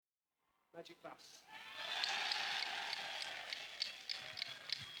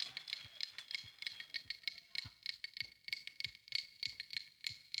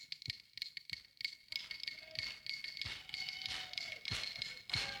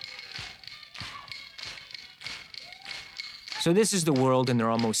So this is the world, and there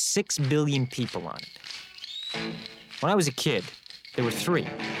are almost 6 billion people on it. When I was a kid, there were 3.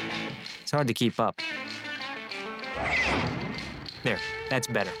 It's hard to keep up. There, that's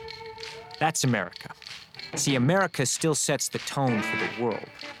better. That's America. See, America still sets the tone for the world.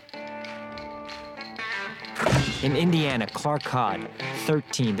 In Indiana, Clark Hodd,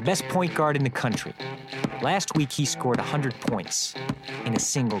 13, the best point guard in the country. Last week, he scored 100 points in a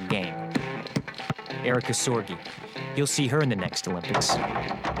single game. Erica Sorgi, you'll see her in the next Olympics.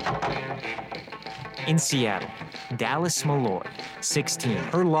 In Seattle, Dallas Malloy, 16.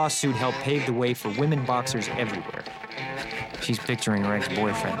 Her lawsuit helped pave the way for women boxers everywhere. She's picturing her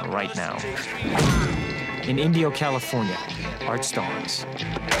ex-boyfriend right now. In Indio, California, Art Starnes.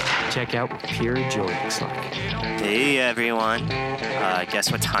 Check out what pure joy looks like. Hey everyone,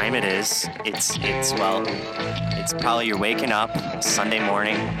 guess what time it is? It's probably you're waking up Sunday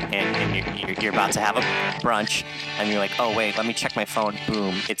morning and you're about to have a brunch and you're like, oh wait, let me check my phone.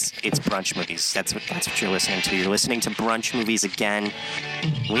 Boom, it's Brunch Movies. That's what you're listening to. You're listening to Brunch Movies again.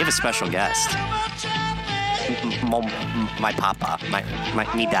 We have a special guest. My papa,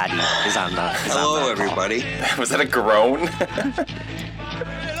 me daddy is on the. Hello everybody. Was that a groan?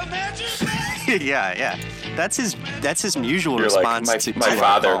 Yeah. That's his usual You're response like, to my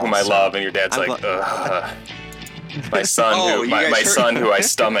father, whom I love, and your dad's I'm like, ugh. My son, my son who I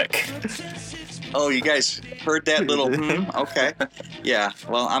stomach. Oh, you guys heard that little? Okay. Yeah.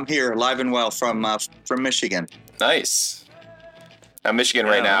 Well, I'm here, live and well from Michigan. Nice. Now, Michigan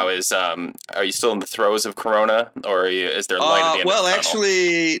right now is. Are you still in the throes of Corona, or is there light at the end well, of the tunnel?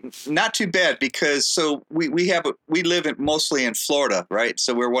 actually, not too bad because we live mostly in Florida, right?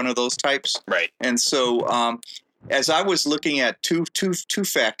 So we're one of those types, Right. And so, as I was looking at two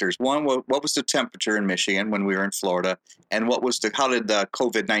factors, one, what was the temperature in Michigan when we were in Florida, and how did the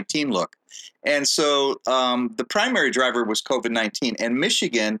COVID-19 look? And so, the primary driver was COVID-19, and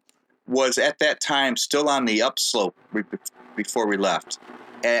Michigan was at that time still on the upslope before we left.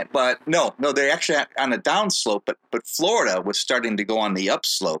 But they're actually on a downslope, but Florida was starting to go on the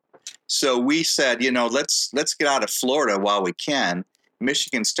upslope. So we said, let's get out of Florida while we can.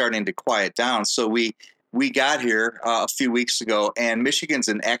 Michigan's starting to quiet down. So we got here a few weeks ago, and Michigan's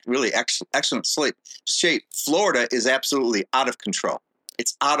in really excellent shape. Florida is absolutely out of control.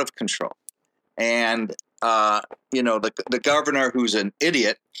 It's out of control. And, the governor, who's an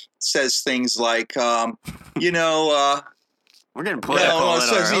idiot, says things like, we're getting political a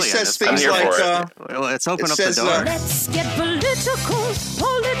little early. He says things like, let's open up the door. Let's get political.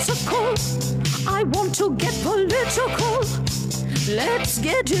 I want to get political. Let's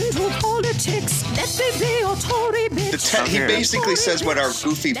get into politics. Let me be your Tory bitch. He basically says what our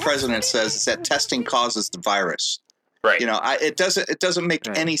goofy president says, is that testing causes the virus. Right. It doesn't make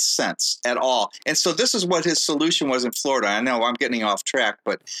any sense at all. And so this is what his solution was in Florida. I know I'm getting off track,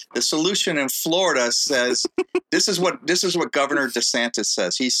 but the solution in Florida says this is what Governor DeSantis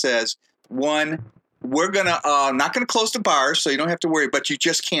says. He says, one, we're not gonna close the bars, so you don't have to worry, but you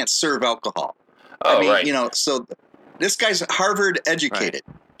just can't serve alcohol. Right. So this guy's Harvard educated.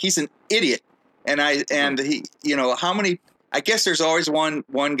 Right. He's an idiot, and he, how many? I guess there's always one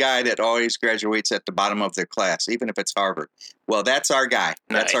guy that always graduates at the bottom of their class, even if it's Harvard. Well, that's our guy.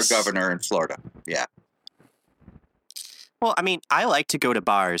 That's our governor in Florida. Yeah. Well, I mean, I like to go to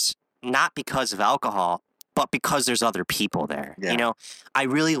bars, not because of alcohol, but because there's other people there. Yeah. I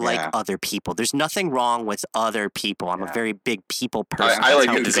really like other people. There's nothing wrong with other people. I'm a very big people person. I like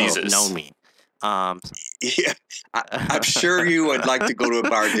new diseases. Know me. Yeah, I'm sure you would like to go to a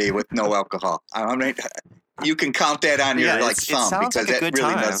bar day with no alcohol. I mean, you can count that on your thumb because that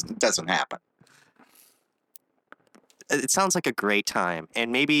really doesn't happen. It sounds like a great time,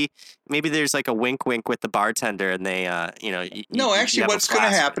 and maybe there's like a wink with the bartender, and they No, actually, what's going to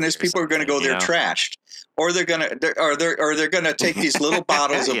happen is people are going to go there trashed, or they're going to take these little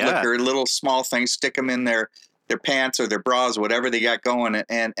bottles of liquor, little small things, stick them in their pants or their bras, whatever they got going,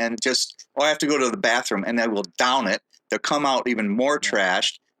 and just I have to go to the bathroom, and they will down it. They'll come out even more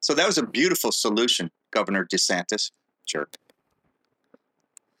trashed. So that was a beautiful solution, Governor DeSantis. Sure.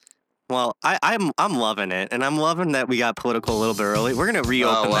 Well, I'm loving it, and I'm loving that we got political a little bit early. We're going to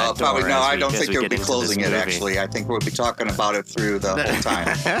reopen that door. Probably, I don't think they'll be closing it, actually. I think we'll be talking about it through the whole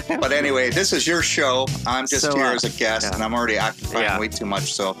time. But anyway, this is your show. I'm just here as a guest, and I'm already occupying way too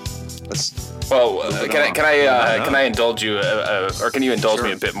much, so let's Well, can I indulge you, or can you indulge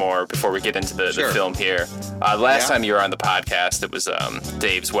me a bit more before we get into the film here? Last time you were on the podcast, it was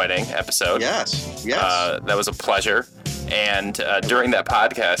Dave's wedding episode. Yes. That was a pleasure. And during that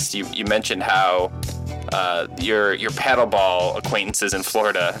podcast, you mentioned how your paddleball acquaintances in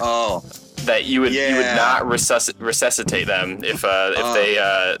Florida. Oh. That you would not resuscitate them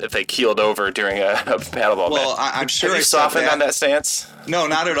if they keeled over during a paddleball match. Well, I'm sure Have you softened on that stance? No,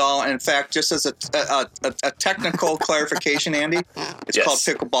 not at all. In fact, just as a technical clarification, Andy, it's called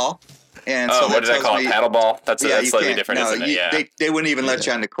pickleball. And so what did I call it? Paddleball? That's slightly different, isn't it? Yeah. They wouldn't even let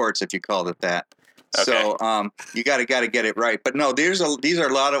you on the courts if you called it that. Okay. So you got to get it right. But no, these are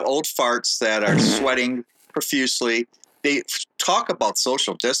a lot of old farts that are sweating profusely. They talk about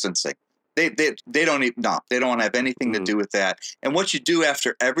social distancing. They don't even they don't have anything to do with that. And what you do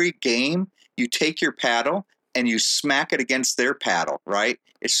after every game, you take your paddle and you smack it against their paddle, right?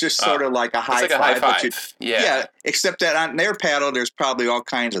 It's just sort of like a high five. Like a high five. Yeah, except that on their paddle, there's probably all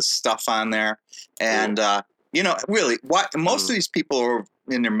kinds of stuff on there. And, really, most of these people are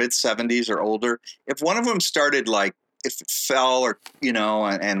in their mid-70s or older. If one of them started, if it fell or,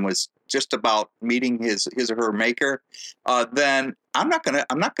 and was just about meeting his or her maker, then I'm not gonna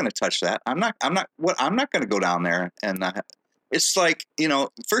touch that. I'm not gonna go down there and it's like,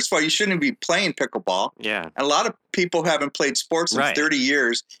 first of all, you shouldn't be playing pickleball. Yeah. A lot of people haven't played sports in 30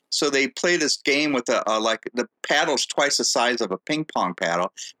 years, so they play this game with the paddle's twice the size of a ping pong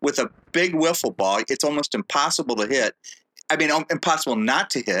paddle with a big wiffle ball. It's almost impossible to hit. I mean, impossible not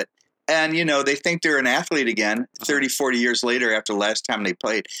to hit. And, they think they're an athlete again 30, 40 years later after the last time they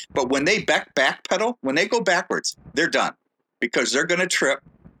played. But when they backpedal, when they go backwards, they're done because they're going to trip.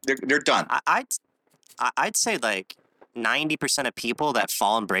 They're done. I'd say 90% of people that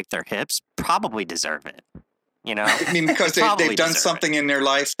fall and break their hips probably deserve it. I mean, because they've done something in their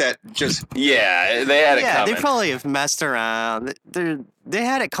life that just... Yeah, they had it coming. They probably have messed around. They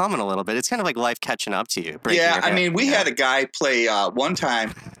had it coming a little bit. It's kind of like life catching up to you. Yeah, I mean, we had a guy play one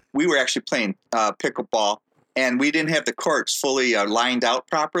time. We were actually playing pickleball, and we didn't have the courts fully lined out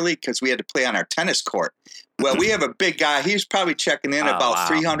properly because we had to play on our tennis court. Well, we have a big guy. He was probably checking in about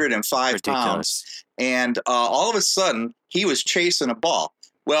 305 pounds. And all of a sudden, he was chasing a ball.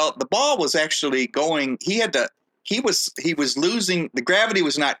 Well, the ball was actually going. He was losing. The gravity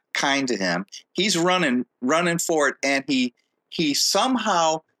was not kind to him. He's running for it, and he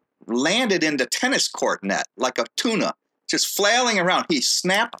somehow landed in the tennis court net like a tuna, just flailing around. He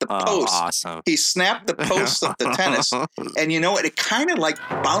snapped the post. Awesome. He snapped the post of the tennis, and it kind of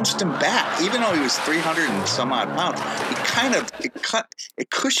bounced him back, even though he was 300 and some odd pounds. It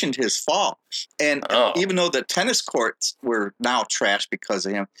cushioned his fall, and even though the tennis courts were now trashed because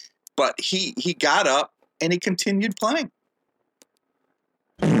of him, but he got up and he continued playing.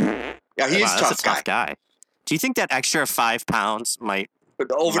 Yeah, he's a tough guy. Do you think that extra 5 pounds might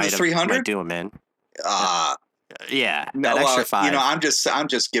over to 300 might do him in? Yeah, no, that extra 5. I'm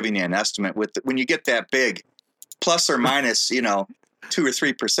just giving you an estimate. When you get that big, plus or minus, 2 or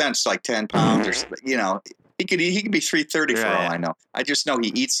 3%, it's like 10 pounds, or he could be 330 for all I know. I just know he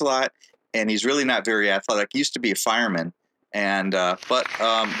eats a lot, and he's really not very athletic. He used to be a fireman, and but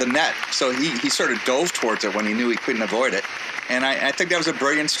the net. So he sort of dove towards it when he knew he couldn't avoid it, and I think that was a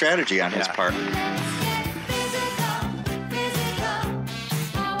brilliant strategy on his part.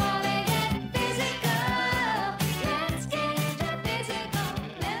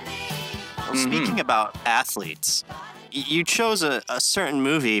 Speaking about athletes, you chose a certain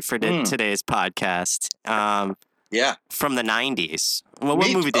movie for today's podcast. Yeah. From the 90s. Well,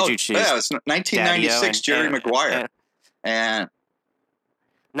 what movie did you choose? Yeah, it was 1996, Jerry Maguire. And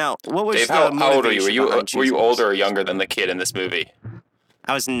now, what was Dave, the how old are you? Were you older or younger than the kid in this movie?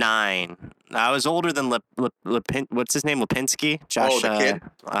 I was 9. I was older than what's his name? Lipinski? Josh. The kid?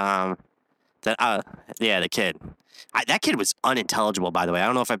 The kid. That kid was unintelligible, by the way. I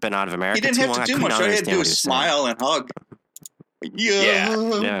don't know if I've been out of America. He didn't have to do much. All he had to do was smile and hug.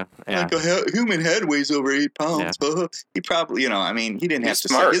 Yeah. Like a human head weighs over 8 pounds. Yeah. He probably, he didn't have to.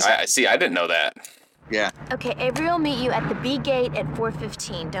 Smart. I didn't know that. Yeah. Okay, Avery will meet you at the B gate at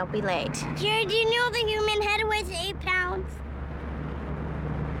 4:15. Don't be late. Jerry, do you know the human head weighs 8 pounds?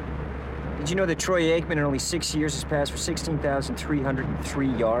 Did you know that Troy Aikman in only 6 years has passed for 16,303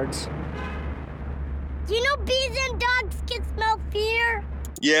 yards? Do you know bees and dogs can smell fear?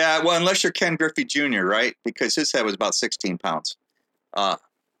 Yeah, well, unless you're Ken Griffey Jr., right? Because his head was about 16 pounds. Barry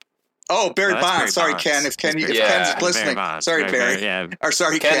Bonds. Sorry, Bonds. Ken. If Ken's listening. Sorry, Barry. Yeah. Or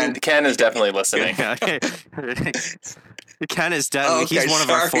sorry, Ken. Ken is definitely listening. Ken is definitely, he's one of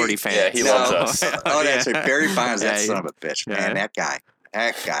our 40 fans. Yeah, he loves us. That's it. Barry Bonds, that son of a bitch, man. That guy.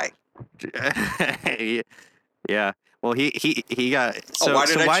 Yeah. Well, he got. So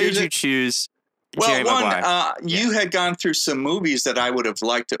why did you choose? Well, Jerry Maguire? You had gone through some movies that I would have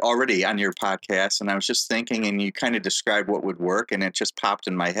liked already on your podcast, and I was just thinking, and you kind of described what would work, and it just popped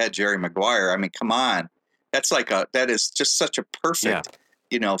in my head. Jerry Maguire. I mean, come on, that is just such a perfect,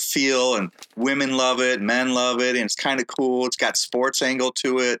 feel, and women love it, men love it, and it's kind of cool. It's got sports angle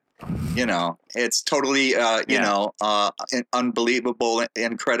to it. It's totally, unbelievable,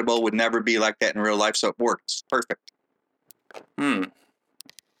 incredible. Would never be like that in real life, so it works perfect.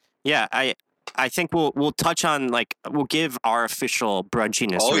 Yeah, I think we'll touch on we'll give our official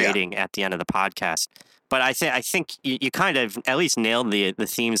brunchiness rating at the end of the podcast. But I think you kind of at least nailed the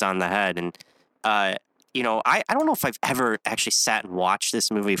themes on the head. And I don't know if I've ever actually sat and watched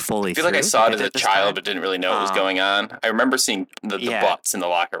this movie fully. I feel like I saw it as a child, but didn't really know what was going on. I remember seeing the butts in the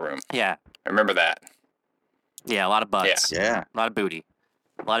locker room. Yeah, I remember that. Yeah, a lot of butts. Yeah, a lot of booty.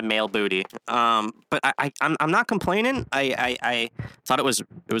 A lot of male booty. But I'm not complaining. I thought it was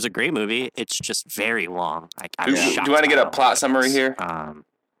a great movie. It's just very long. Do you want to get a plot summary here?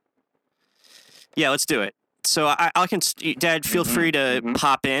 Yeah, let's do it. So I can, Dad, feel free to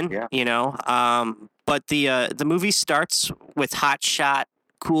pop in. Yeah. But the movie starts with hotshot,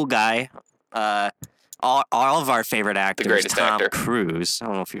 cool guy. All of our favorite actors. The greatest Tom actor. Cruise. I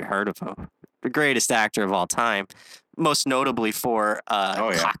don't know if you heard of him. The greatest actor of all time. Most notably for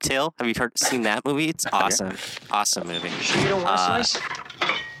Cocktail. Have you seen that movie? It's awesome. Awesome movie. You don't want a slice?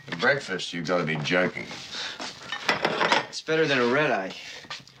 For breakfast, you gotta be joking. It's better than a red eye.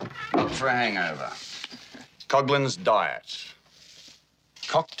 Up for a hangover. Coughlin's Diet.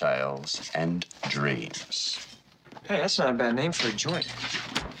 Cocktails and dreams. Hey, that's not a bad name for a joint.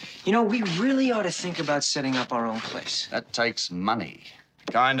 We really ought to think about setting up our own place. That takes money.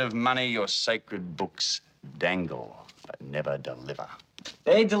 The kind of money your sacred books dangle, but never deliver.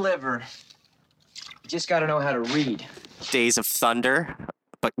 They deliver. You just got to know how to read. Days of Thunder,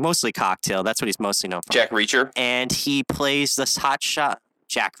 but mostly Cocktail. That's what he's mostly known for. Jack Reacher. And he plays this hotshot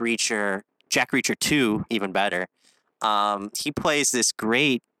Jack Reacher 2, even better. He plays this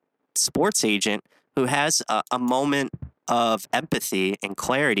great sports agent who has a moment of empathy and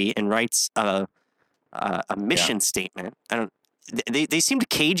clarity and writes a mission statement. They seemed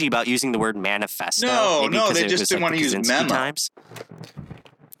cagey about using the word manifesto. No, they just didn't want to use memo. Times.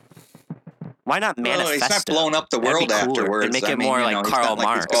 Why not manifesto? He's not blowing up the world afterwards. They make it more like Karl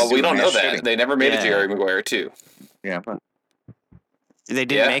Marx. Well, we don't know that. They never made a Jerry Maguire 2. Yeah, but they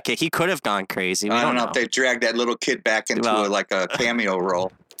didn't make it. He could have gone crazy. I don't know if they dragged that little kid back into a cameo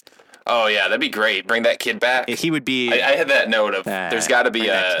role. Oh, yeah, that'd be great. Bring that kid back. He would be... I had that note of, there's got to be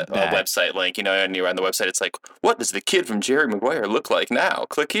a website link, and you're on the website, it's like, what does the kid from Jerry Maguire look like now?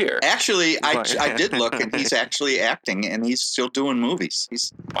 Click here. Actually, I did look, and he's actually acting, and he's still doing movies.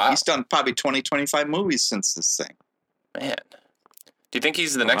 He's done probably 20, 25 movies since this thing. Man. Do you think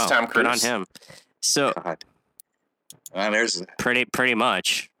he's the next Tom Cruise? Good on him. So... God. There's pretty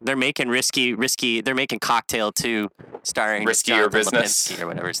much. They're making risky. They're making Cocktail 2, starring Riskier Business Lipinski or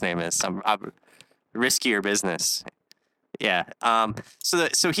whatever his name is. Riskier Business. Yeah.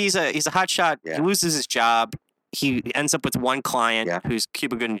 So he's a hotshot. Yeah. He loses his job. He ends up with one client who's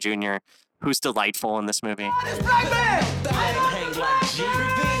Cuba Gooding Jr., who's delightful in this movie. I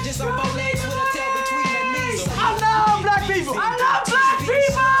love black people. I love black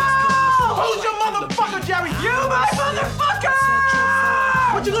people. Who's your motherfucker, Jerry? You, my motherfucker!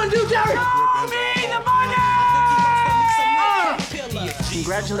 What you gonna do, Jerry? Show me the money!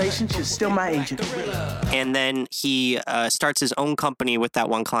 Congratulations, you're still my agent. And then he starts his own company with that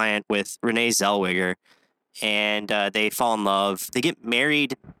one client with Renee Zellweger, and they fall in love. They get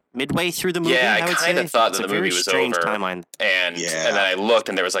married midway through the movie. Yeah, I kind of thought that the movie was over. Timeline. And then I looked,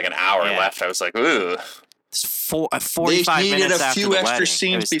 and there was like an hour left. I was like, ooh. 45 they minutes needed a few extra wedding.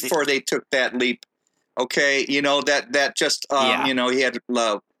 scenes before they took that leap. Okay, that just he had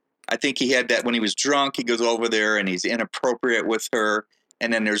love. I think he had that when he was drunk. He goes over there and he's inappropriate with her.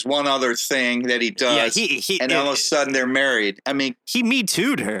 And then there's one other thing that he does, and all of a sudden they're married. I mean, he Me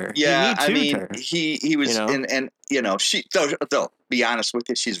Too'd her. Yeah, he was, and she. Though, be honest with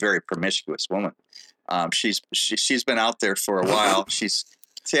you, she's a very promiscuous woman. She's been out there for a while. She's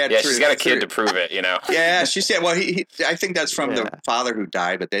got a kid to prove it, Yeah, she said. Well, I think that's from the father who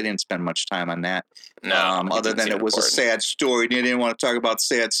died, but they didn't spend much time on that. No, other than it was a sad story. They didn't want to talk about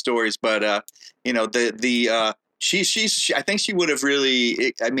sad stories, but I think she would have really.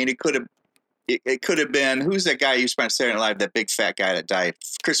 It could have been, who's that guy you spent Saturday Night Live, that big fat guy that died?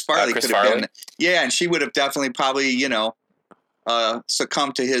 Chris Farley could have been. Yeah, and she would have definitely probably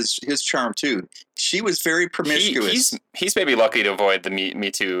succumb to his charm too. She was very promiscuous. He's maybe lucky to avoid the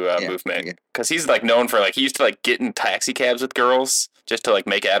Me Too movement because he's like known for he used to like get in taxi cabs with girls just to like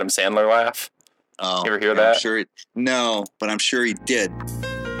make Adam Sandler laugh. Oh, you ever hear that? I'm sure no, but I'm sure he did.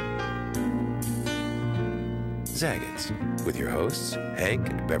 Zagat's with your hosts Hank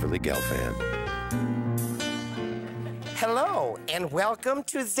and Beverly Gelfand. Hello and welcome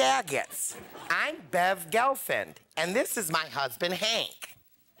to Zagat's. I'm Bev Gelfand, and this is my husband, Hank.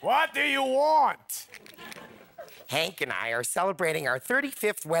 What do you want? Hank and I are celebrating our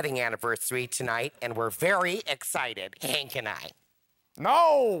 35th wedding anniversary tonight, and we're very excited, Hank and I.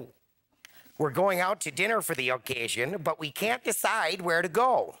 No! We're going out to dinner for the occasion, but we can't decide where to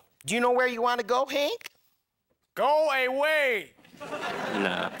go. Do you know where you want to go, Hank? Go away!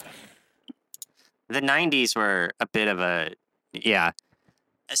 No. The 90s were a bit of a... Yeah.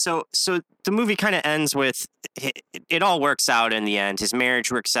 So the movie kind of ends with it all works out in the end. His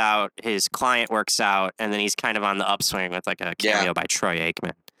marriage works out, his client works out, and then he's kind of on the upswing with like a cameo by Troy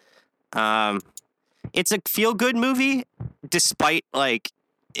Aikman. It's a feel-good movie, despite like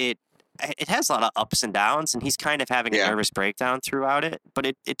it has a lot of ups and downs, and he's kind of having a nervous breakdown throughout it. But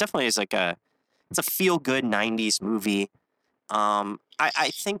it definitely is like it's a feel-good 90s movie.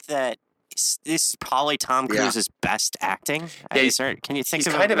 I think that this is probably Tom Cruise's best acting. Can you think he's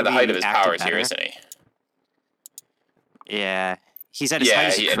of kind of at the height of his powers here, isn't he? Yeah, he's at his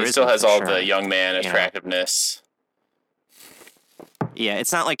height. Yeah, and he still has all the young man attractiveness. Yeah,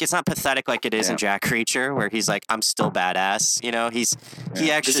 it's not pathetic like it is in Jack Reacher, where he's like, I'm still badass. You know, he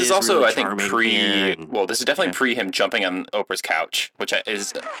actually. This is also, really I think, this is definitely pre him jumping on Oprah's couch, which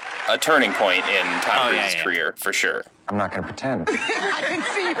is a turning point in Tom Cruise's career for sure. I'm not going to pretend. I can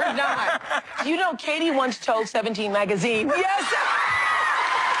see you're not. You know, Katie once told 17 magazine. Yes.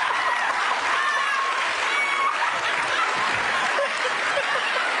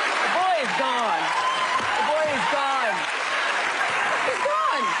 The boy is gone. The boy is gone. He's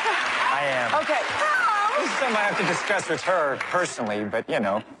gone. I am. Okay. This is something I have to discuss with her personally, but you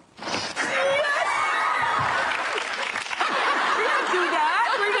know. We're gonna do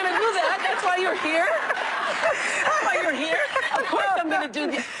that. We're gonna do that. That's why you're here. That's why you're here. Of course I'm gonna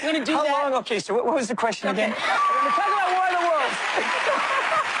do that. I'm gonna do that. How long? Okay, so what was the question again? We're talking about War of the Worlds.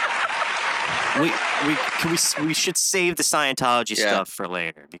 We should save the Scientology stuff for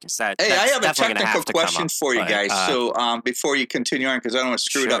later because that's I have a definitely technical question for you guys. So before you continue on, because I don't want to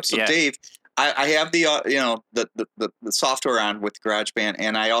screw it up. So Dave, I have the the software on with GarageBand,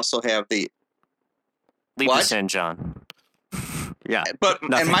 and I also have the. Leave this in, John. Yeah, but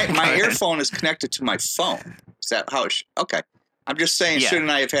and my earphone is connected to my phone. Is that how? Okay, I'm just saying, shouldn't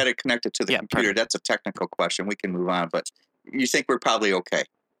I have had it connected to the computer? Perfect. That's a technical question. We can move on, but you think we're probably okay?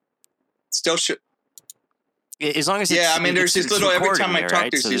 Still should. As long as I mean, there's these little every time I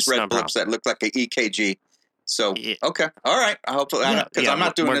talk, there's these red blips that look like an EKG. So okay, all right. I hope because I'm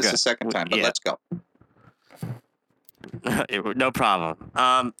not doing this a second time, but let's go. No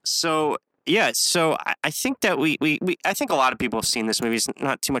problem. So I think that I think a lot of people have seen this movie. It's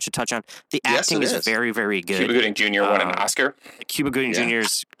not too much to touch on. The acting is very, very good. Cuba Gooding Jr. won an Oscar. Cuba Gooding Jr.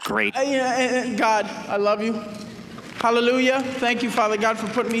 is great. God, I love you. Hallelujah. Thank you, Father God, for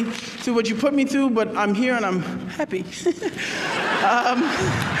putting me through what you put me through, but I'm here and I'm happy.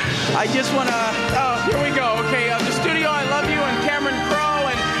 I just want to, here we go. Okay, the studio, I love you, and Cameron Crowe,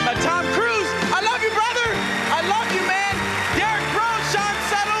 and Tom Cruise, I love you, brother. I love you, man. Derek Rose, Sean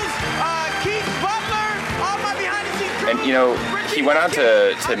Settles, Keith Butler, all my behind-the-scenes crew. And, you know, he went on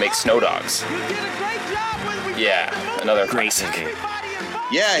to make Snow Dogs. Yeah, another classic.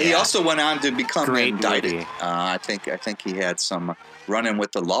 Yeah, he also went on to become indicted. I think he had some run-in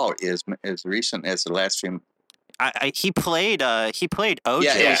with the law as recent as the last few. He played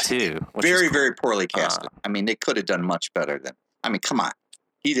OJ too. Very, very poorly casted. I mean, they could have done much better than. I mean, come on,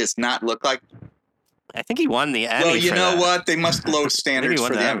 he does not look like. I think he won the Emmy. Well, you know what? They must lower standards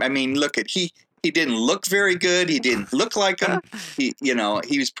for them. I mean, look at he didn't look very good. He didn't look like him. He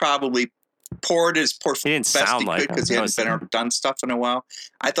was probably. Poured his best he could because he hadn't done stuff in a while.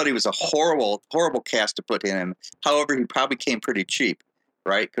 I thought he was a horrible, horrible cast to put in him. However, he probably came pretty cheap,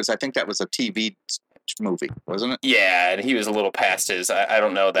 right? Because I think that was a TV movie, wasn't it? Yeah, and he was a little past his. I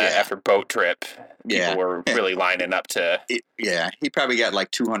don't know that after Boat Trip, people were really lining up to. He probably got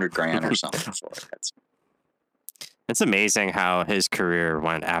like $200,000 or something for it. It's amazing how his career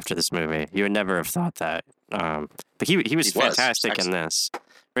went after this movie. You would never have thought that. But he was fantastic in this.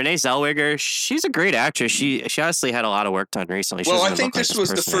 Renee Zellweger, she's a great actress. She honestly had a lot of work done recently. Well, I think this was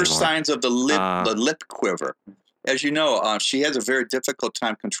the first signs of the lip quiver. As you know, she has a very difficult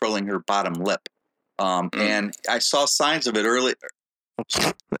time controlling her bottom lip. And I saw signs of it early.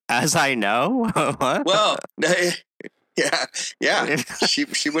 As I know. What? Well, yeah.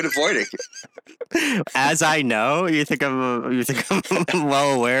 She would avoid it. As I know, you think I'm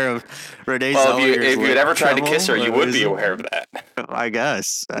well aware of Renee Well, Zellweger's if you'd ever tried to trouble, kiss her, you would be aware of that. I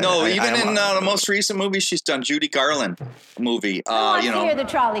guess. No, even in the most recent movie she's done, Judy Garland movie. Let's hear the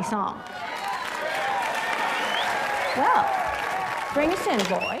trolley song. Well, bring us in,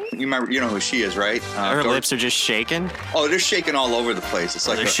 boys. You know who she is, right? Her lips are just shaking. Oh, they're shaking all over the place. It's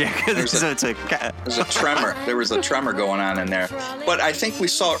like they're shaking. There's a tremor. There was a tremor going on in there. But I think we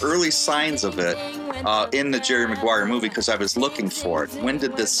saw early signs of it in the Jerry Maguire movie because I was looking for it. When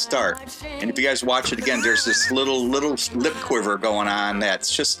did this start? And if you guys watch it again, there's this little lip quiver going on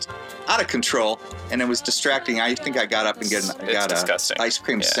that's just out of control, and it was distracting. I think I got up and got an ice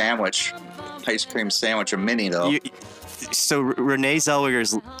cream sandwich. Ice cream sandwich, a mini though. So Renee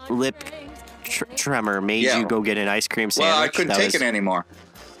Zellweger's lip tremor made you go get an ice cream sandwich? Well, I couldn't take it anymore.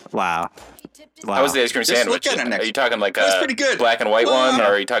 Wow. How was the ice cream sandwich? Are you talking like a pretty good. Black and white one, or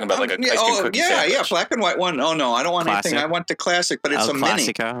are you talking about like a ice cream cookie sandwich? Yeah, black and white one. Oh no, I don't want anything. I want the classic, but it's a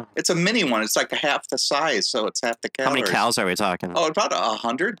Classico. mini. It's a mini one. It's like half the size, so it's half the calories. How many calories are we talking? Oh, about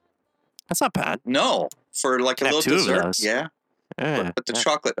 100. That's not bad. No, for like a little two dessert. Of those. Yeah. But the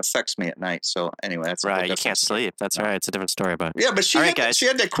chocolate affects me at night. So anyway, that's right. You can't sleep. That's right. It's a different story, but yeah. But she had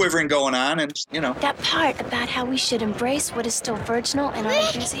that quivering going on, and that part about how we should embrace what is still virginal and our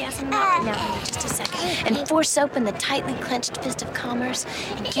enthusiasm. Now, just a second, and force open the tightly clenched fist of commerce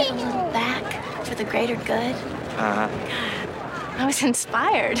and give a little back for the greater good. God, I was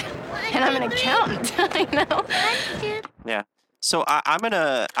inspired, and I'm an accountant. I know. Yeah. So I want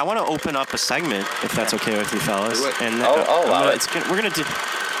to open up a segment, if that's okay with you fellas. And we're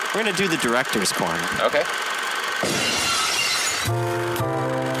gonna do the director's corner. Okay.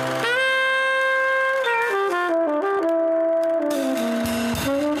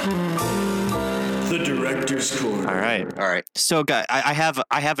 The director's corner. All right. So, guys, I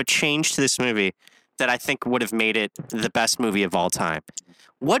have a change to this movie that I think would have made it the best movie of all time.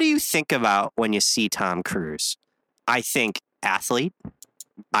 What do you think about when you see Tom Cruise? I think athlete.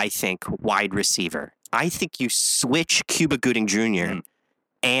 I think wide receiver. I think you switch Cuba Gooding Jr.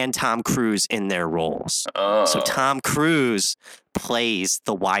 and Tom Cruise in their roles. So Tom Cruise plays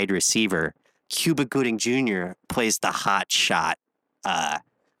the wide receiver. Cuba Gooding Jr. plays the hot shot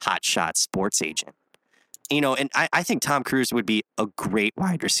sports agent. And I think Tom Cruise would be a great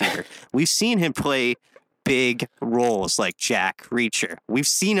wide receiver. We've seen him play big roles like Jack Reacher. We've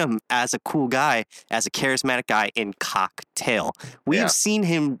seen him as a cool guy, as a charismatic guy in Cocktail. We've seen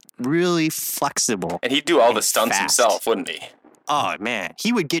him really flexible. And he'd do all the stunts himself, wouldn't he? Oh, man.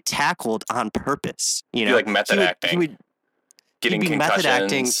 He would get tackled on purpose. He'd be like method acting. Getting concussions. Method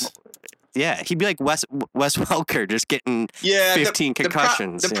acting. Yeah, he'd be like Wes Welker, just getting 15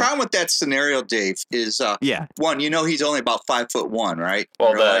 concussions. The problem with that scenario, Dave, is one. He's only about 5'1", right?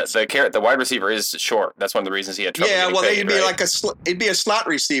 Well, the wide receiver is short. That's one of the reasons he had trouble. Yeah, well, paid, it'd be like it'd be a slot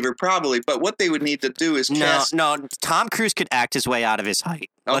receiver probably. But what they would need to do is No, Tom Cruise could act his way out of his height.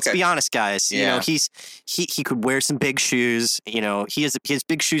 Okay. Let's be honest, guys. Yeah. He could wear some big shoes. He has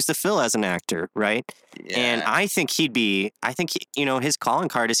big shoes to fill as an actor, right? Yeah. And I think his calling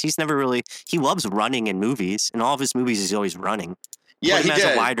card is he loves running in movies. In all of his movies, he's always running. Yeah, he did.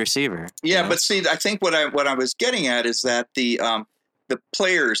 As a wide receiver. Yeah, but see, I think what I was getting at is that the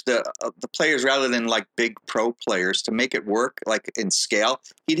players, the players, rather than like big pro players, to make it work like in scale,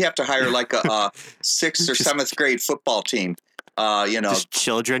 he'd have to hire like a 6th or 7th grade football team. Just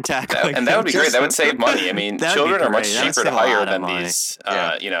children tackling. And that would be great. That would save money. I mean, children are much cheaper to hire than these,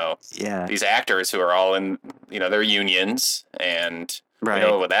 these actors who are all in, their unions, and we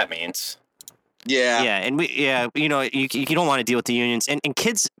know what that means. Yeah. Yeah, and you don't want to deal with the unions, and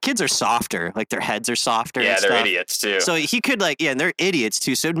kids are softer, like their heads are softer. Yeah, and they're stuff. idiots too. So he could and they're idiots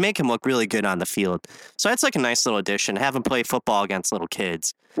too. So it'd make him look really good on the field. So that's like a nice little addition. Have him play football against little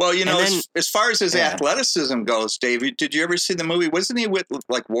kids. Well, as far as his athleticism goes, Dave, did you ever see the movie? Wasn't he with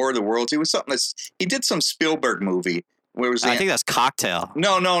like War of the Worlds? He was something he did some Spielberg movie. Where was I think that's Cocktail.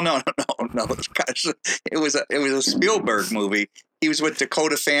 No. Gosh, it was a Spielberg movie. He was with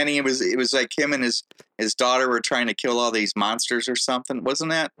Dakota Fanning. It was like him and his daughter were trying to kill all these monsters or something.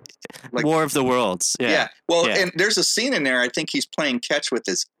 Wasn't that like War of the Worlds? Yeah. Well, and there's a scene in there. I think he's playing catch with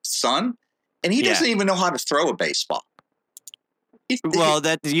his son, and he doesn't even know how to throw a baseball.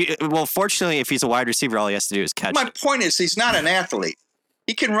 Fortunately, if he's a wide receiver, all he has to do is catch. My point is, he's not an athlete.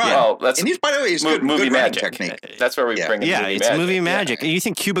 He can run. Well, and he's, by the way, he's good magic technique. That's where we bring in movie magic. It's movie magic. You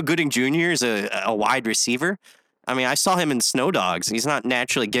think Cuba Gooding Jr. is a wide receiver? I mean, I saw him in Snow Dogs. He's not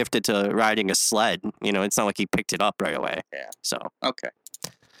naturally gifted to riding a sled. You know, it's not like he picked it up right away. Yeah. So. Okay.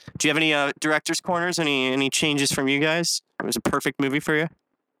 Do you have any director's corners? Any changes from you guys? It was a perfect movie for you.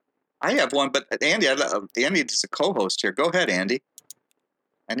 I have one, but Andy is a co-host here. Go ahead, Andy.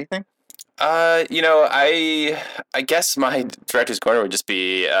 Anything? You know, I guess my director's corner would just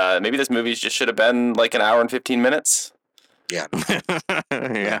be maybe this movie just should have been like an hour and 15 minutes. Yeah.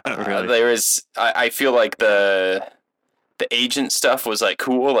 Yeah, really. There was, I feel like the agent stuff was like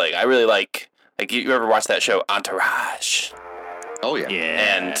cool. Like I really like you ever watch that show Entourage? Oh yeah.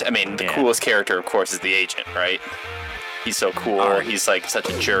 And I mean, the coolest character, of course, is the agent, right? He's so cool. He's like such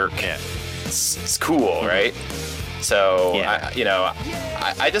a jerk. Yeah. It's cool, right? So,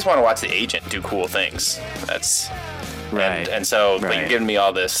 I just want to watch the agent do cool things. That's right. And so like, you're giving me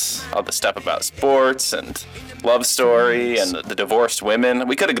all this stuff about sports and love story and the divorced women.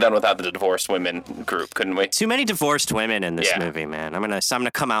 We could have done without the divorced women group, couldn't we? Too many divorced women in this movie, man. I'm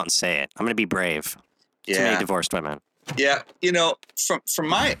gonna come out and say it. I'm gonna be brave. Yeah. Too many divorced women. Yeah, you know, from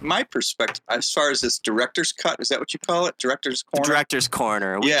my perspective, as far as this director's cut, is that what you call it? Director's corner? Director's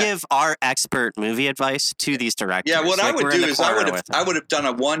corner. We give our expert movie advice to these directors. Yeah, what I would do is I would have done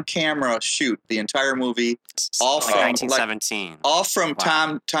a one camera shoot the entire movie, all from 1917, all from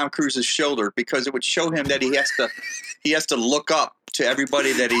Tom Cruise's shoulder, because it would show him that he has to look up to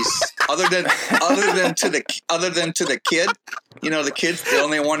everybody that he's other than to the kid. You know, the kid's the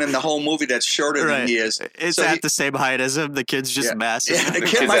only one in the whole movie that's shorter than he is. Is that the same height as him? The kid's just massive. Yeah, the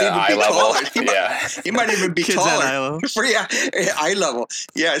kid might even be taller. He might even be taller. At eye level. Eye level.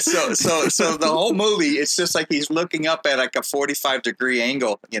 Yeah. So the whole movie, it's just like he's looking up at like a 45-degree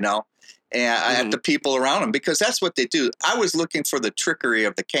angle, you know, and at the people around him, because that's what they do. I was looking for the trickery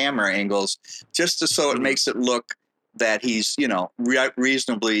of the camera angles, just so it makes it look that he's, you know,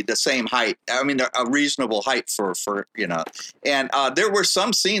 reasonably the same height. I mean, a reasonable height for you know. And there were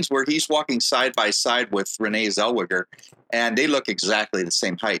some scenes where he's walking side by side with Renee Zellweger, and they look exactly the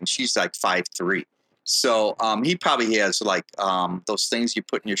same height, and she's like 5'3". So he probably has like those things you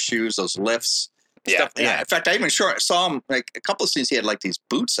put in your shoes, those lifts. Stuff. Yeah. In fact, I even saw him like a couple of scenes. He had like these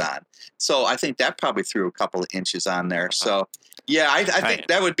boots on, so I think that probably threw a couple of inches on there. So yeah, I think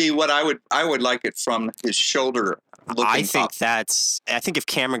that would be what I would like it from his shoulder. I think if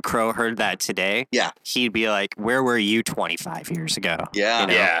Cameron Crowe heard that today, he'd be like, "Where were you 25 years ago?" Yeah, you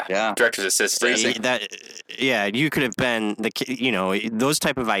know? yeah. Director's assistant. You could have been those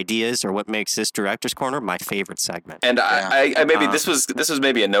type of ideas are what makes this director's corner my favorite segment. And I maybe this was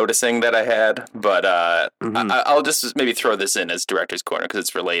maybe a noticing that I had, but I'll just maybe throw this in as director's corner because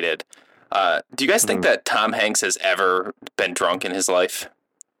it's related. Do you guys think that Tom Hanks has ever been drunk in his life?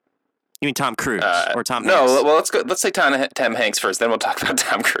 You mean Tom Cruise or Tom Hanks? No, well, let's say Tom Hanks first, then we'll talk about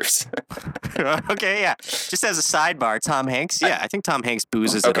Tom Cruise. Okay, yeah. Just as a sidebar, Tom Hanks, I think Tom Hanks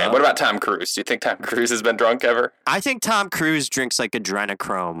boozes it up. Okay, what about Tom Cruise? Do you think Tom Cruise has been drunk ever? I think Tom Cruise drinks like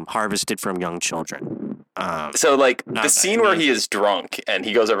adrenochrome harvested from young children. So, like, the scene where he is drunk and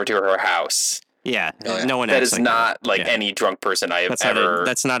he goes over to her house. Yeah, no one. That is not any drunk person I have ever.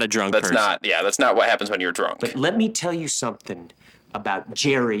 That's not a drunk person. That's not what happens when you're drunk. But let me tell you something about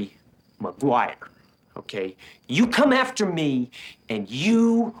Jerry Maguire, okay? You come after me, and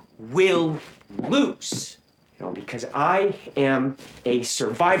you will lose, you know, because I am a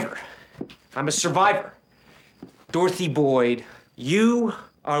survivor. I'm a survivor. Dorothy Boyd, you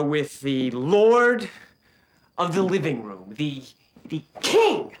are with the Lord of the living room, the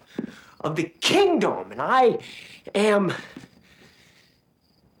king of the kingdom, and I am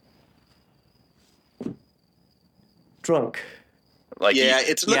drunk.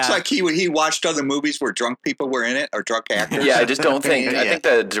 It looks like he watched other movies where drunk people were in it or drunk actors. Yeah, I just don't think. I think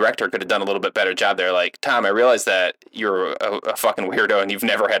the director could have done a little bit better job there. Like, Tom, I realize that you're a fucking weirdo and you've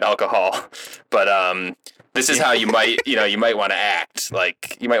never had alcohol, but this is how you might want to act.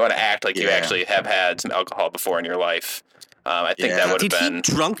 Like, you might want to act like you actually have had some alcohol before in your life. I think that would have been. Did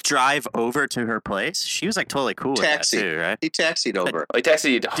he drunk drive over to her place? She was like totally cool with that too, right? He taxied over. He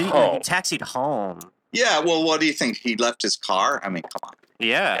taxied home. He taxied home. Yeah, well, what do you think? He left his car? I mean, come on.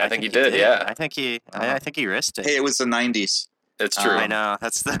 Yeah, I think he did. Yeah, I think he risked it. Hey, it was the 90s. It's true. I know.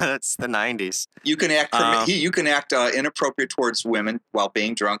 That's the 90s. You can act you can act inappropriate towards women while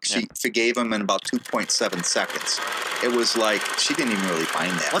being drunk. She forgave him in about 2.7 seconds. It was like she didn't even really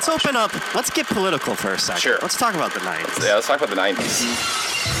find that. Let's get political for a second. Sure. Let's talk about the 90s. Let's talk about the 90s.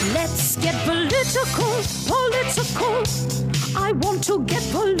 Let's get political. I want to get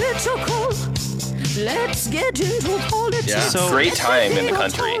political. Let's get into politics. Yeah. So great time in the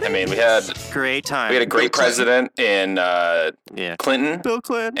country. I mean, we had great time. We had a great president in Clinton. Bill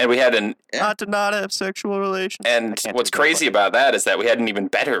Clinton. And we had an not to not have sexual relations. And what's crazy about that is that we had an even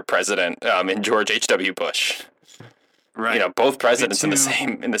better president in George H.W. Bush. Right. You know, both presidents in the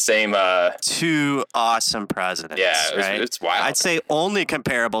same two awesome presidents. Yeah, it's wild. I'd say only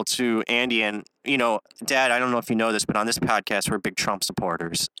comparable to Andy and, you know, Dad, I don't know if you know this, but on this podcast we're big Trump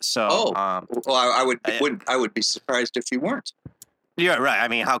supporters. So I would be surprised if you weren't. Yeah, right. I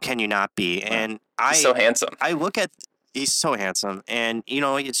mean, how can you not be? And he's so handsome. He's so handsome, and you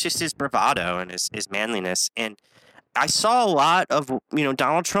know, it's just his bravado and his manliness. And I saw a lot of, you know,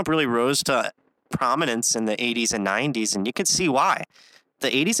 Donald Trump really rose to prominence in the 80s and 90s, and you can see why. The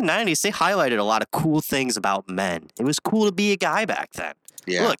 80s and 90s, they highlighted a lot of cool things about men. It was cool to be a guy back then.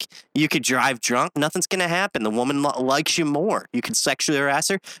 Yeah. Look, you could drive drunk, nothing's going to happen. The woman likes you more. You can sexually harass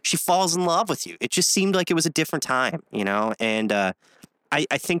her, she falls in love with you. It just seemed like it was a different time, you know? And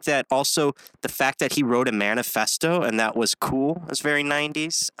I think that also the fact that he wrote a manifesto, and that was cool, was very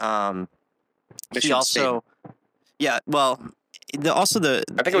 90s. He also... Yeah, well... I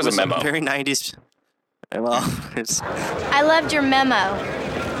think it was a memo. Very 90s. Well, I loved your memo,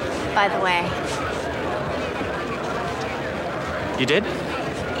 by the way. You did?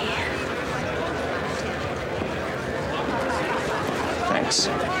 Thanks.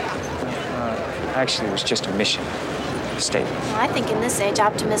 Actually, it was just a mission statement. Well, I think in this age,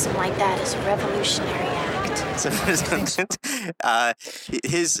 optimism like that is a revolutionary act.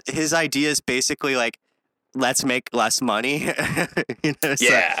 His idea is basically like, let's make less money. You know, it's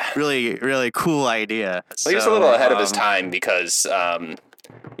a really, really cool idea. Well, he was a little ahead of his time because,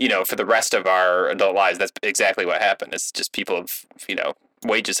 you know, for the rest of our adult lives, that's exactly what happened. It's just people have, you know,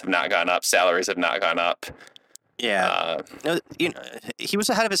 wages have not gone up, salaries have not gone up. Yeah. You know, he was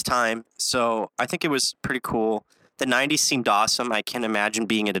ahead of his time, so I think it was pretty cool. The 90s seemed awesome. I can't imagine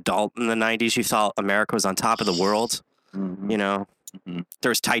being an adult in the 90s. You thought America was on top of the world. Mm-hmm. You know, there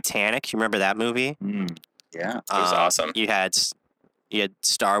was Titanic. You remember that movie? Yeah, it was awesome. You had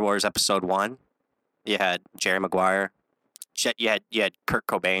Star Wars Episode 1. You had Jerry Maguire. You had Kurt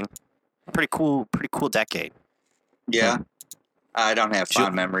Cobain. Pretty cool decade. Yeah, I don't have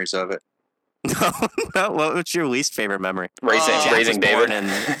fond memories of it. No. What was your least favorite memory? Raising David.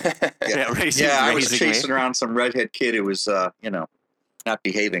 I was chasing around some redhead kid who was, not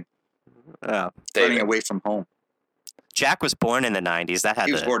behaving. Running away from home. Jack was born in the 90s.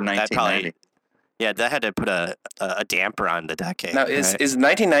 He was born in 1990. Yeah, that had to put a damper on the decade. Now, is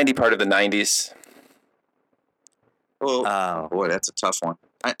 1990 part of the 90s? Oh, boy, that's a tough one.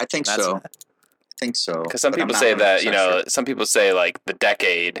 I think so. I think so. Because some people say that, you know, some people say, like, the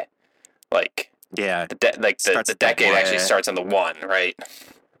decade, like, the decade actually starts on the 1, right?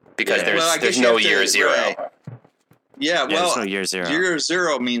 Because there's no year 0. Right. Yeah, well, there's no year 0. Year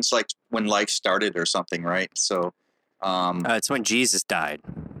 0 means, like, when life started or something, right? So, it's when Jesus died.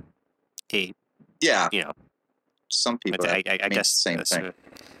 Yeah. You know, some people, I guess the same thing.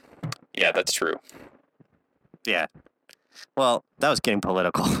 Yeah, that's true. Yeah. Well, that was getting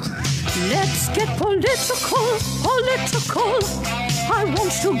political. Let's get political. I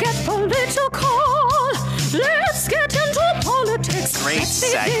want to get political. Let's get into politics. Great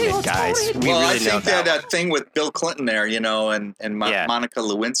segment, guys. I think that thing with Bill Clinton there, you know, and Monica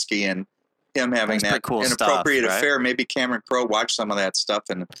Lewinsky and him having that cool inappropriate stuff, right? affair. Maybe Cameron Crowe watched some of that stuff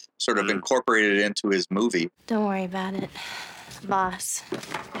and sort of incorporated it into his movie. Don't worry about it, boss.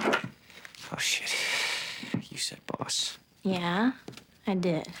 Oh, shit. You said boss. Yeah, I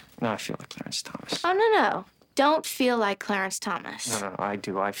did. No, I feel like Clarence Thomas. Oh, no. Don't feel like Clarence Thomas. No, I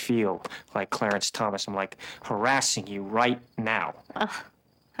do. I feel like Clarence Thomas. I'm like harassing you right now.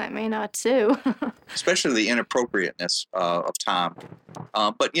 I may not too. Especially the inappropriateness of Tom.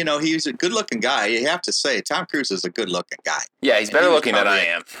 But, you know, he's a good-looking guy. You have to say, Tom Cruise is a good-looking guy. Yeah, he's better looking than I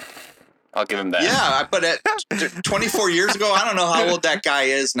am. I'll give him that. Yeah, but 24 years ago, I don't know how old that guy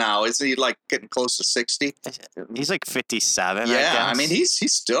is now. Is he, like, getting close to 60? He's like 57, Yeah, I mean, he's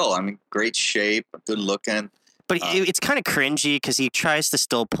still, great shape, good-looking. But it's kind of cringy because he tries to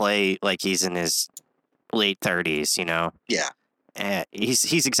still play like he's in his late 30s, you know? Yeah.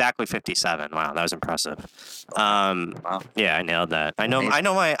 He's exactly 57. Wow, that was impressive. Wow. Yeah, I nailed that. I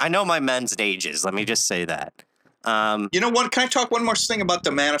know my men's ages. Let me just say that. You know what? Can I talk one more thing about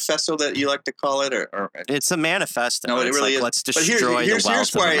the manifesto that you like to call it? Or it's a manifesto. No, it really is. Let's destroy the wealth here's why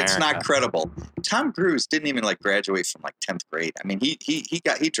of America. It's not credible. Tom Cruise didn't even graduate from 10th grade. I mean, he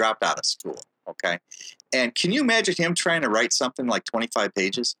dropped out of school. Okay, and can you imagine him trying to write something like 25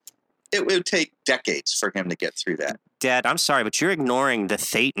 pages? It would take decades for him to get through that. Dad, I'm sorry, but you're ignoring the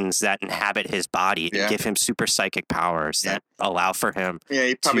thetans that inhabit his body and give him super psychic powers that allow for him. Yeah,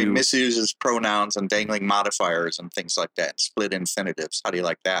 he probably misuses pronouns and dangling modifiers and things like that. Split infinitives. How do you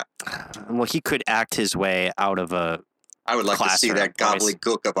like that? Well, he could act his way out of a I would like to see that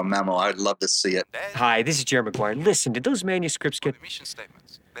gobbledygook of a memo. I'd love to see it. Hi, this is Jerry Maguire. Listen, did those manuscripts get... The mission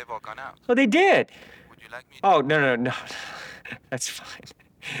statements. They've all gone out. Oh, they did? Would you like me to... Oh, no. That's fine.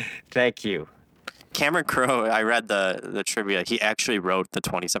 Thank you. Cameron Crowe, I read the trivia. He actually wrote the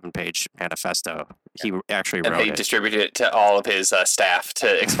 27-page manifesto. He actually wrote it. And they distributed it to all of his staff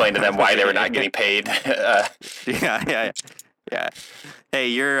to explain to them why they were not getting paid. Yeah. Hey,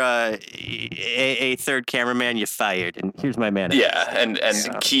 you're a third cameraman. You fired, and here's my manifesto. Yeah, and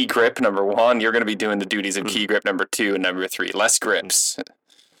key grip number 1. You're going to be doing the duties of key grip number 2 and number 3. Less grips.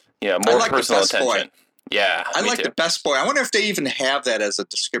 Yeah, more personal attention. Boy. Yeah, I like the best boy. I wonder if they even have that as a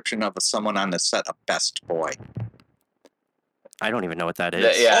description of someone on the set, a best boy. I don't even know what that is.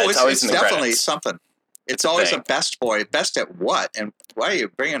 Yeah, it's always it's in the definitely credits. Something. It's always a best boy. Best at what? And why are you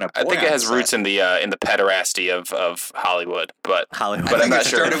bringing a boy? I think it has roots in the pederasty of Hollywood, but I'm not it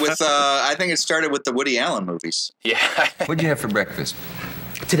sure. Started with, I think it started with the Woody Allen movies. Yeah. What'd you have for breakfast?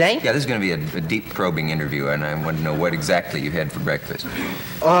 Today? Yeah, this is going to be a deep probing interview, and I want to know what exactly you had for breakfast.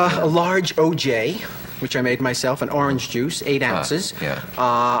 A large OJ, which I made myself, an orange juice, 8 ounces.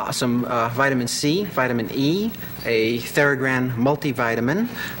 Some vitamin C, vitamin E, a Theragram multivitamin,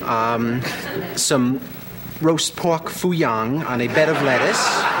 some roast pork fuyang on a bed of lettuce,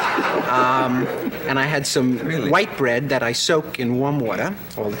 and I had some white bread that I soak in warm water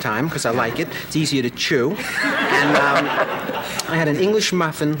all the time because I like it. It's easier to chew. And I had an English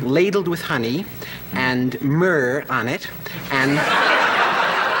muffin ladled with honey and myrrh on it, and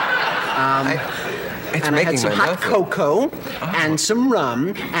and I had some hot cocoa and some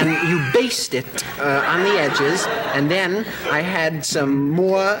rum, and you baste it on the edges, and then I had some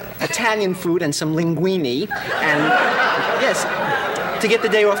more Italian food and some linguine, and yes, to get the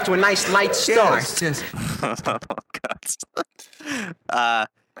day off to a nice light start. Yes. Oh, God.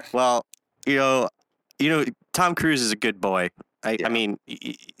 Well, you know, Tom Cruise is a good boy. I mean,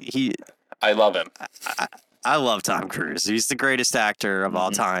 I love him. I love Tom Cruise. He's the greatest actor of all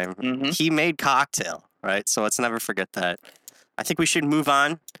time. He made Cocktail, right? So let's never forget that. I think we should move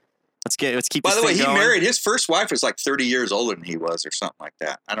on. Let's keep. By the way, he going. married his first wife was like 30 years older than he was, or something like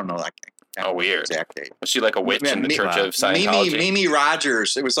that. I don't know. Weird. Exact date. Was she like a witch in the Church of Scientology? Mimi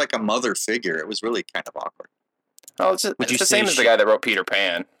Rogers. It was like a mother figure. It was really kind of awkward. Oh, it's the same as the guy that wrote Peter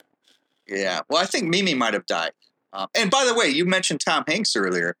Pan. Yeah. Well, I think Mimi might have died. And by the way, you mentioned Tom Hanks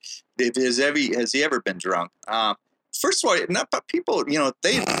earlier. Has he ever been drunk? First of all, people,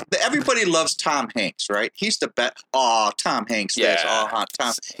 everybody loves Tom Hanks, right? He's the best. Oh, Tom Hanks. Yeah.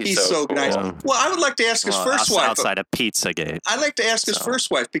 Tom. He's so cool. nice. Well, I would like to ask his first wife. Outside of Pizzagate. I'd like to ask his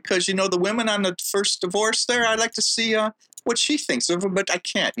first wife because, the women on the first divorce there, I'd like to see what she thinks of him, but I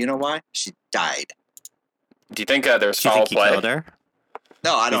can't. You know why? She died. Do you think there's foul play? Killed her?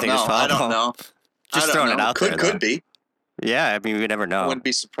 No, I don't know. I don't know. Just throwing it out there. Could be. Yeah, I mean, we never know. I wouldn't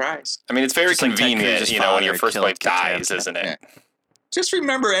be surprised. I mean, it's very convenient, when your first wife dies, isn't it? Yeah. Just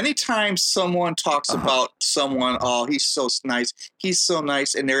remember, anytime someone talks about someone, oh, he's so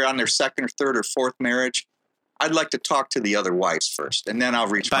nice, and they're on their second or third or fourth marriage, I'd like to talk to the other wives first, and then I'll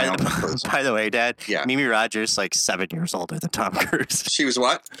reach my own conclusion. By the way, Dad, Mimi Rogers, like 7 years older than Tom Cruise. She was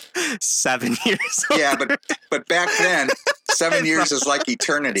what? 7 years older. Yeah, but back then, 7 years is like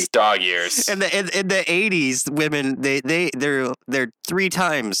eternity. It's dog years. In the 80s, women they're 3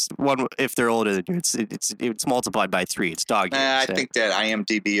 times one if they're older than you. It's multiplied by 3. It's dog years. I think that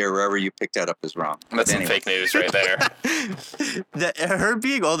IMDb or wherever you picked that up is wrong. That's some fake news right there. Her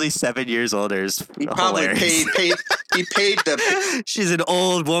being only 7 years older is hilarious. He paid the. She's an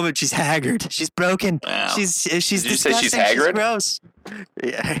old woman. She's haggard. She's broken. Wow. She's Did you disgusting. say she's haggard? She's gross.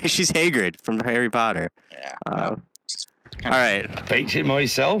 Yeah, she's Hagrid from Harry Potter. Yeah. All right. Faked it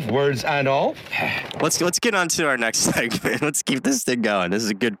myself, words and all. Let's get on to our next segment. Let's keep this thing going. This is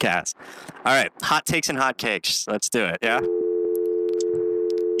a good cast. All right, hot takes and hot cakes. Let's do it. Yeah.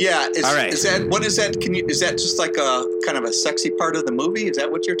 Yeah. All right. Is that? Is that just like a kind of a sexy part of the movie? Is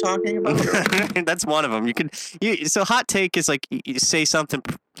that what you're talking about? That's one of them. So hot take is like you say something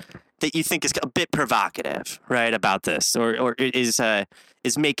that you think is a bit provocative, right, about this, or is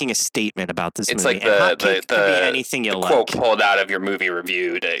making a statement about this it's movie. It's like could be anything you like. Quote pulled out of your movie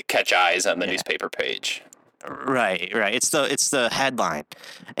review to catch eyes on the newspaper page. Right. It's the headline.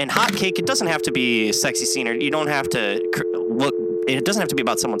 And hot cake, it doesn't have to be a sexy scene, or you don't have to look. It doesn't have to be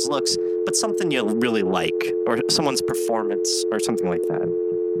about someone's looks, but something you really like, or someone's performance, or something like that.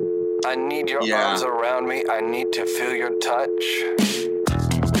 I need your arms around me. I need to feel your touch.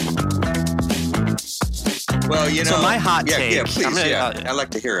 Well, you know. So my hot take. Yeah, please. I'd like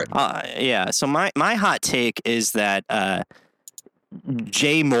to hear it. So my hot take is that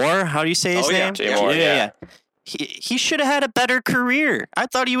Jay Moore. How do you say his name? Jay Moore. Yeah. He should have had a better career. I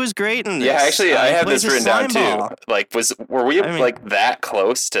thought he was great in this. Yeah, actually, I have this written down ball. too. Like, were we like that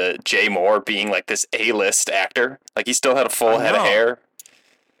close to Jay Moore being like this A-list actor? Like, he still had a full head of hair.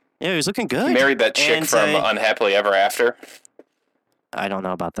 Yeah, he was looking good. He married that chick from Unhappily Ever After. I don't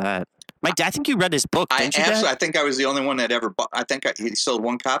know about that. I think you read his book, didn't you, Dad? I think I was the only one that ever bought. I think he sold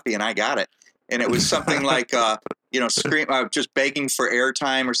one copy and I got it. And it was something like, just begging for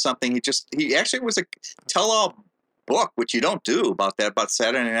airtime or something. He actually was a tell-all book, which you don't do about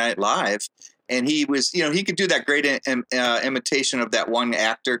Saturday Night Live. And he was, he could do that great imitation of that one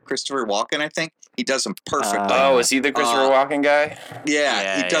actor, Christopher Walken, I think. He does him perfectly. Oh, is he the Christopher Walken guy?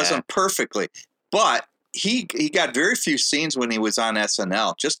 Yeah, he does him perfectly. But he got very few scenes when he was on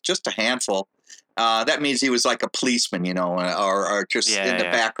SNL, just a handful. That means he was like a policeman, or just in the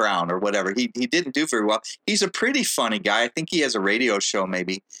background or whatever. He didn't do very well. He's a pretty funny guy. I think he has a radio show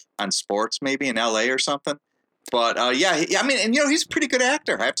maybe on sports, maybe in L.A. or something. But he's a pretty good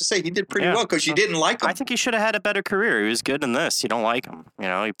actor. I have to say he did pretty well because you didn't like him. I think he should have had a better career. He was good in this. You don't like him.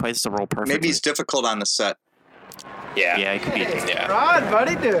 He plays the role perfectly. Maybe he's difficult on the set. Yeah, he could be. Yeah. Rod,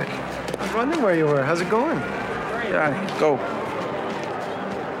 buddy, dude. I was wondering where you were. How's it going? Yeah, go.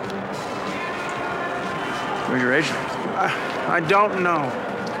 Where's your agent? I don't know.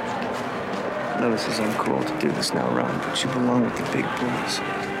 I know this is uncool to do this now, Ron, but you belong with the big boys.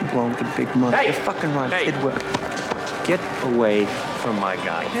 You belong with the big money. You're fucking Ron Kidwell. Get away from my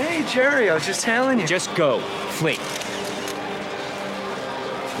guy. Hey, Jerry, I was just telling you. Just go. Flee.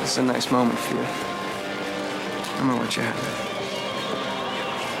 This is a nice moment for you. I'm gonna let you have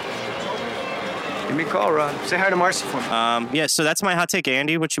it. Give me a call, Ron. Say hi to Marcy for me. So that's my hot take,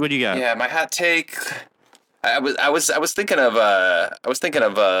 Andy. What do you got? Yeah, my hot take. I was thinking of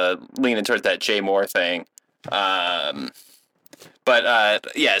leaning towards that Jay Moore thing. So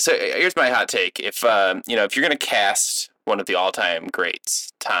here's my hot take. If if you're gonna cast one of the all-time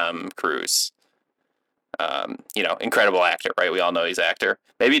greats, Tom Cruise, incredible actor, right? We all know he's an actor.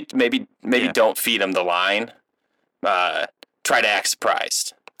 Maybe don't feed him the line. Try to act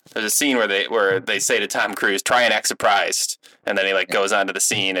surprised. There's a scene where they say to Tom Cruise, "Try and act surprised," and then he goes onto the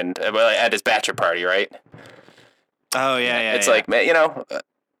scene and at his bachelor party, right? Oh yeah. It's like, man,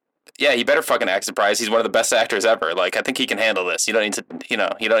 he better fucking act surprised. He's one of the best actors ever. Like, I think he can handle this. You don't need to, you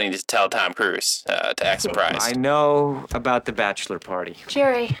don't need to tell Tom Cruise to act surprised. I know about the bachelor party.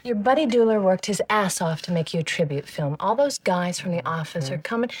 Jerry, your buddy Doolittle worked his ass off to make you a tribute film. All those guys from The Office are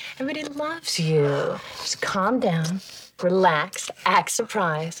coming. Everybody loves you. Just calm down, relax, act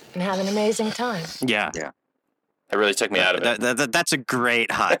surprised, and have an amazing time. Yeah. It really took me out of it. That's a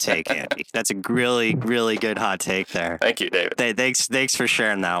great hot take, Andy. That's a really, really good hot take there. Thank you, David. Thanks for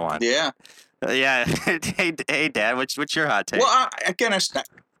sharing that one. Yeah. Yeah. Hey, Dad, what's your hot take? Well, I'm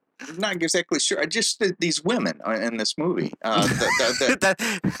not exactly sure. I just these women in this movie.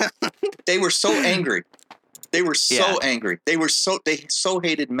 They were so angry. They were so angry. They so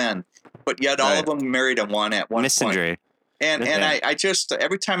hated men, but yet all of them married a one at one point. And I just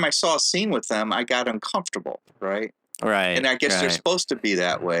every time I saw a scene with them, I got uncomfortable, right? Right. And I guess they're supposed to be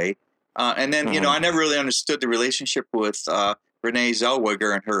that way. And then I never really understood the relationship with Renee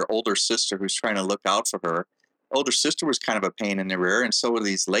Zellweger and her older sister, who's trying to look out for her. Older sister was kind of a pain in the rear, and so were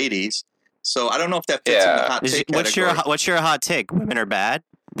these ladies. So I don't know if that fits in the hot take category. What's your hot take? Women are bad.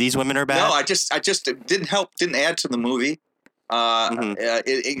 These women are bad. No, I just it didn't add to the movie.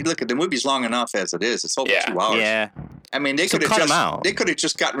 Look, the movie's long enough as it is. It's over 2 hours. Yeah. I mean, they could have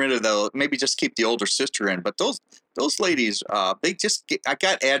just gotten rid of maybe just keep the older sister in. But those ladies, I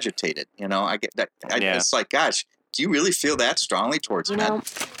got agitated. I get that. It's like, gosh, do you really feel that strongly towards men?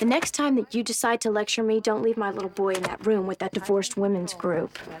 The next time that you decide to lecture me, don't leave my little boy in that room with that divorced women's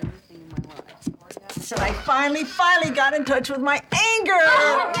group. So I finally got in touch with my anger.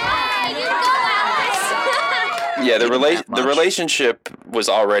 Oh, God, you go, Alice. Yeah, the relationship was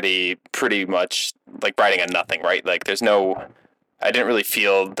already pretty much like riding on nothing, right? Like, I didn't really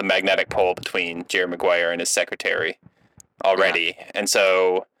feel the magnetic pull between Jerry Maguire and his secretary already. Yeah. And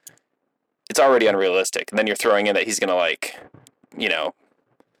so it's already unrealistic. And then you're throwing in that he's going to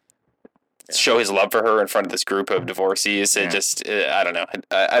show his love for her in front of this group of divorcees. It just, I don't know.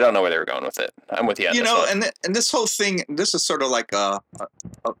 I don't know where they were going with it. I'm with you on this one. And this whole thing, this is sort of like a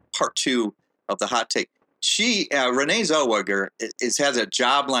part two of the hot take. Renee Zellweger has a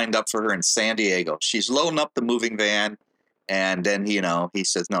job lined up for her in San Diego. She's loading up the moving van, And then, he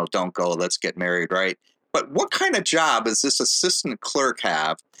says, no, don't go. Let's get married, right? But what kind of job does this assistant clerk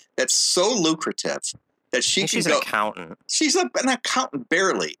have that's so lucrative that she's an accountant? She's an accountant,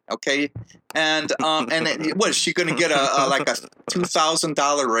 barely, okay? And what is she going to get a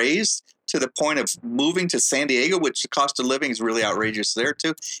 $2,000 raise to the point of moving to San Diego, which the cost of living is really outrageous there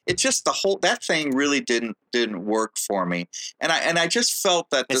too? It's just that thing really didn't work for me, and I just felt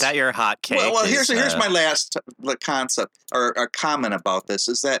that is that your hot cake? Well, here's my last concept or comment about this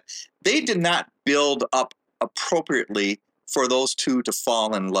is that they did not build up appropriately for those two to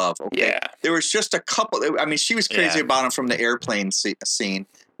fall in love. Okay, yeah. There was just a couple. I mean, she was crazy about him from the airplane scene.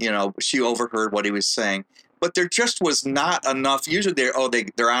 She overheard what he was saying. But there just was not enough. Usually they're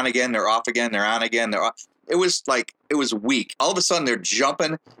on again, they're off again, they're on again, they're off. It was weak. All of a sudden they're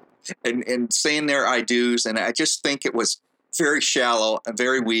jumping and saying their I do's, and I just think it was very shallow and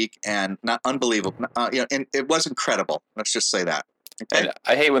very weak and not unbelievable. And it wasn't credible. Let's just say that. Okay? And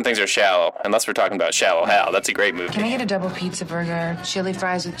I hate when things are shallow, unless we're talking about Shallow Hal. That's a great movie. Can I get a double pizza burger, chili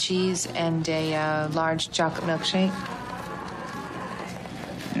fries with cheese, and a large chocolate milkshake?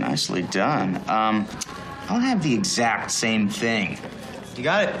 Nicely done. I'll have the exact same thing. You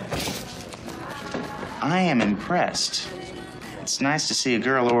got it? I am impressed. It's nice to see a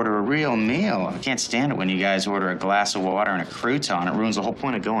girl order a real meal. I can't stand it when you guys order a glass of water and a crouton. It ruins the whole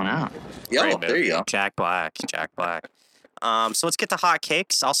point of going out. Yo, there you go. Jack Black. So let's get to hot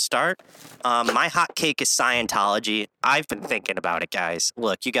cakes. I'll start. My hot cake is Scientology. I've been thinking about it, guys.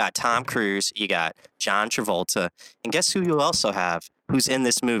 Look, you got Tom Cruise, you got John Travolta, and guess who you also have who's in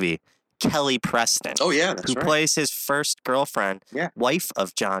this movie? Kelly Preston. Oh, yeah, that's right. Who plays his first girlfriend, wife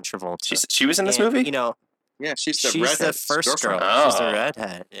of John Travolta. She was in this movie? Yeah, she's the first girl. Oh. She's the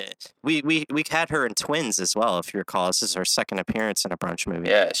redhead. Yeah. We had her in Twins as well, if you recall. This is her second appearance in a brunch movie.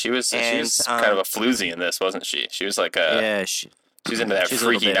 Yeah, she was kind of a floozy in this, wasn't she? She was like she was into that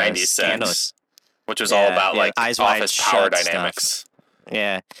freaky 90s sex, which was all about like Eyes office Wide power Shut dynamics. Stuff.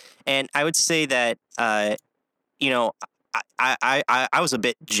 Yeah, and I would say that I was a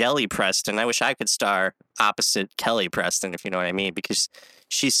bit jelly Preston. I wish I could star opposite Kelly Preston, if you know what I mean, because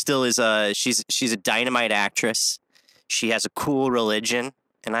she still is she's a dynamite actress. She has a cool religion,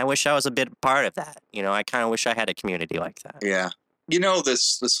 and I wish I was a bit part of that. I kind of wish I had a community like that. Yeah.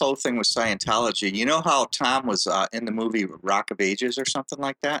 This whole thing with Scientology, you know how Tom was in the movie Rock of Ages or something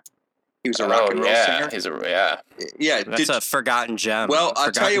like that? He was a rock and roll singer. Yeah. That's a forgotten gem. Well,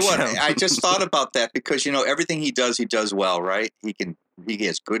 I'll tell you what, I just thought about that because, everything he does well, right? He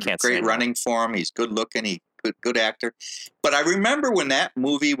has great running form. He's good looking. Good actor. But I remember when that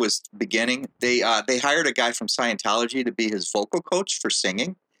movie was beginning, they hired a guy from Scientology to be his vocal coach for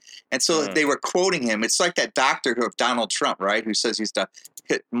singing. And so they were quoting him. It's like that doctor of Donald Trump, right? Who says he's the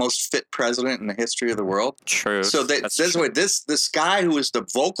most fit president in the history of the world. True. So this guy who is the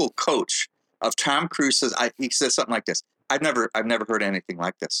vocal coach of Tom Cruise says he says something like this. I've never heard anything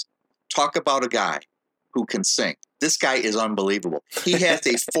like this. Talk about a guy who can sing. This guy is unbelievable. He has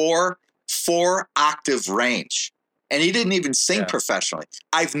a four octave range, and he didn't even sing professionally.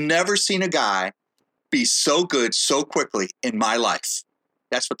 I've never seen a guy be so good so quickly in my life.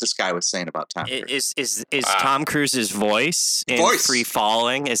 That's what this guy was saying about Tom Cruise. Is Tom Cruise's voice in Free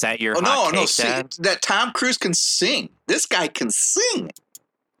Falling? Is that your hot cake, Dad? That Tom Cruise can sing. This guy can sing.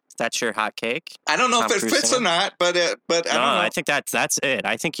 That's your hot cake? I don't know if it fits or not, but I don't know. I think that's it.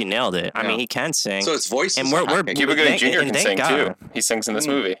 I think you nailed it. I mean, he can sing. So his voice and is we're Cuba Gooding Jr. can sing too. He sings in this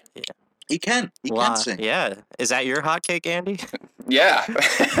movie. Yeah. He can sing. Yeah. Is that your hot cake, Andy? Yeah.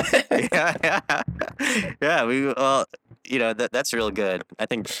 Yeah. That's real good. I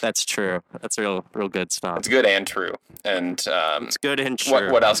think that's true. That's real good stuff. It's good and true. And it's good and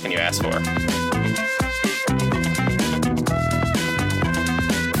true. What else can you ask for?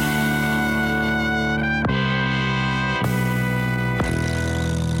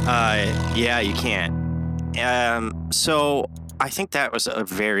 Yeah, you can't. So I think that was a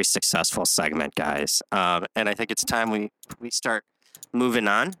very successful segment, guys. And I think it's time we start moving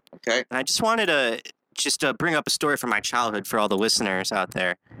on. Okay. And I just wanted to bring up a story from my childhood for all the listeners out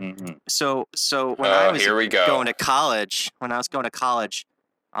there. Mm-hmm. So when I was going to college,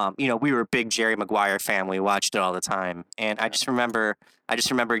 we were a big Jerry Maguire fan. We watched it all the time. And I just remember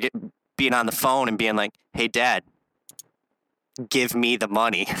being on the phone and being like, "Hey, Dad, give me the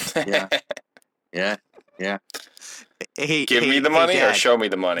money." Yeah. Hey, give me the money Dad, or show me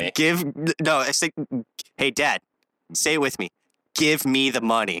the money? I say, hey, Dad, say it with me. Give me the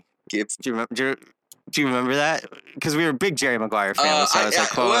money. Do you remember? Do you remember that? Because we were big Jerry Maguire fans. So I was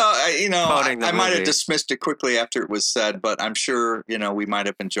like, I might have dismissed it quickly after it was said, but I'm sure, we might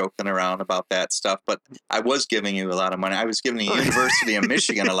have been joking around about that stuff. But I was giving you a lot of money. I was giving the University of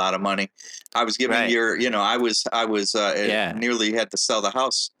Michigan a lot of money. I was giving I was nearly had to sell the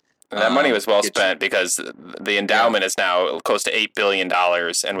house. That money was well spent because the endowment is now close to $8 billion.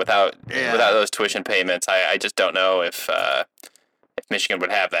 And without those tuition payments, I just don't know if Michigan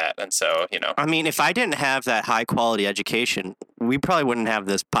would have that. And so, I mean, if I didn't have that high quality education, we probably wouldn't have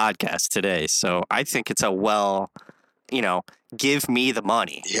this podcast today. So I think it's give me the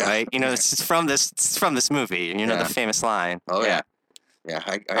money, right? It's from this movie, the famous line. Oh, yeah. Yeah,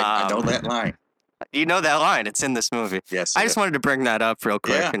 I know that line. You know that line. It's in this movie. Yes. I just wanted to bring that up real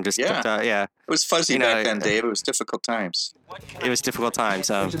quick and just, It was fuzzy back then, Dave. It was difficult times. It was difficult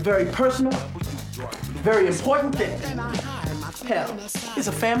times. It's a very personal, very important thing. Hell, it's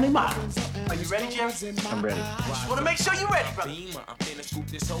a family motto. Are you ready, Jerry? I'm ready. Just want to make sure you're ready, brother.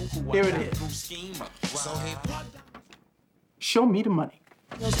 Here it is. Show me the money.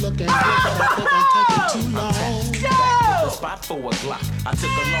 Spot for a Glock. I took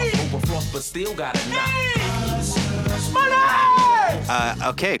a loss over floss, but still got a knock.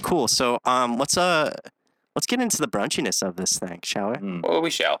 Okay, cool. So, let's get into the brunchiness of this thing, shall we? Well,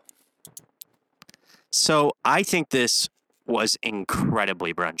 we shall. So, I think this was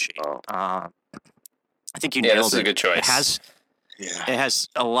incredibly brunchy. I think you nailed it. This is a good choice. It has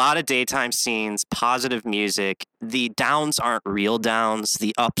a lot of daytime scenes, positive music. The downs aren't real downs.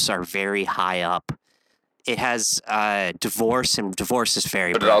 The ups are very high up. It has divorce, and divorce is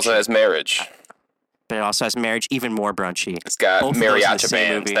very brunchy. But it also has marriage. Even more brunchy. It's got mariachi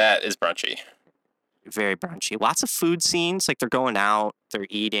bands. That is brunchy. Very brunchy. Lots of food scenes. Like, they're going out, they're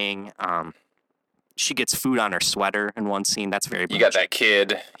eating. She gets food on her sweater in one scene. That's very brunchy. You got that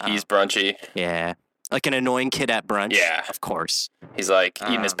kid. He's brunchy. Yeah. Like an annoying kid at brunch. Yeah. Of course. He's like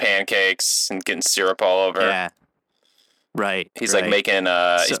eating his pancakes and getting syrup all over. Yeah. Right. He's like making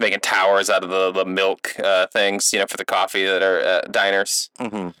he's making towers out of the milk things, for the coffee that are at diners.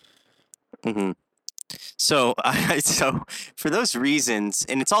 Mm-hmm. Mm-hmm. So for those reasons,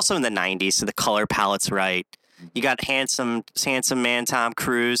 and it's also in the 90s, so the color palette's right. You got handsome man Tom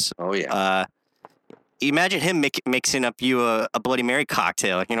Cruise. Oh yeah. Imagine him mixing up you a Bloody Mary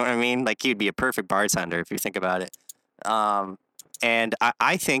cocktail. You know what I mean? Like, he'd be a perfect bartender if you think about it. And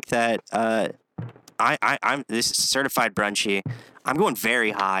I think that I'm this is certified brunchy. I'm going very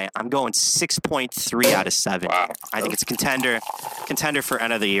high. I'm going 6.3 out of 7. Wow. I think it's a contender for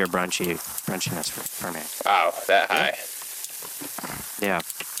end of the year brunchiness for me. Wow, that high. Yeah.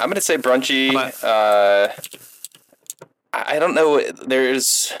 I'm gonna say brunchy. I don't know.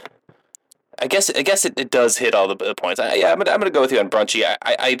 I guess it does hit all the points. I'm gonna go with you on brunchy.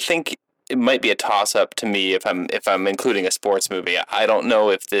 I think it might be a toss up to me if I'm including a sports movie. I don't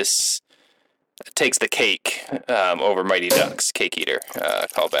know if this takes the cake over Mighty Ducks. Cake Eater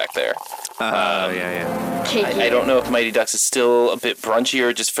call back there. Yeah. I don't know if Mighty Ducks is still a bit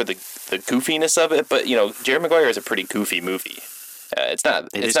brunchier just for the goofiness of it, but Jerry Maguire is a pretty goofy movie. It's not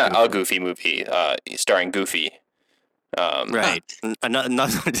a goofy movie starring Goofy. Right.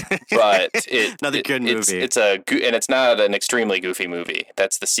 Another but another good movie. And it's not an extremely goofy movie.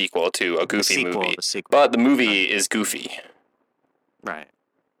 That's the sequel to a goofy movie. But the movie is goofy. Right.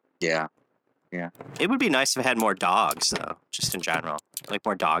 Yeah. Yeah. It would be nice if it had more dogs, though, just in general. Like,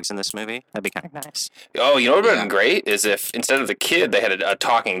 more dogs in this movie. That'd be kind of nice. Oh, what would have been great is if instead of the kid, they had a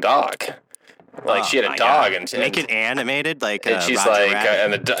talking dog. Like, she had a dog, and make it animated, like. And she's Roger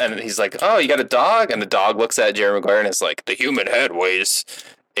like, and he's like, "Oh, you got a dog?" And the dog looks at Jerry Maguire and is like, "The human head weighs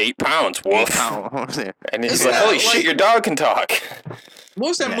 8 pounds, wolf." And he's like, "Holy shit, your dog can talk." What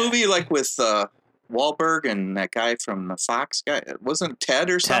was that movie like with Wahlberg and that guy from the Fox guy? Wasn't Ted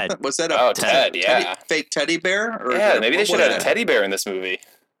or something? Was that a Ted? Yeah, fake teddy bear? Or maybe they should have had a teddy bear in this movie.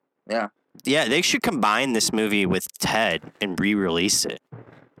 Yeah. Yeah, they should combine this movie with Ted and re-release it.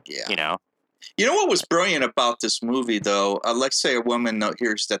 Yeah. You know what was brilliant about this movie, though? Let's say a woman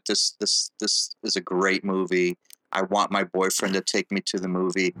hears that this is a great movie. I want my boyfriend to take me to the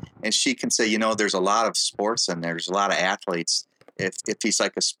movie, and she can say, there's a lot of sports in there. There's a lot of athletes. If he's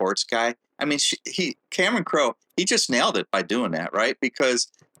like a sports guy, I mean, Cameron Crowe, he just nailed it by doing that, right? Because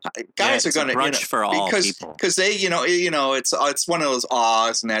guys are going to brunch for all people because they, it's one of those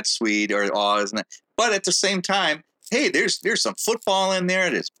isn't that sweet or isn't that, but at the same time. Hey, there's some football in there.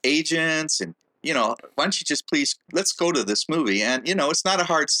 There's agents and why don't you just please, let's go to this movie. And, it's not a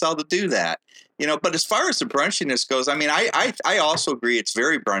hard sell to do that, but as far as the brunchiness goes, I mean, I also agree it's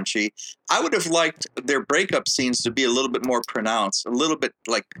very brunchy. I would have liked their breakup scenes to be a little bit more pronounced, a little bit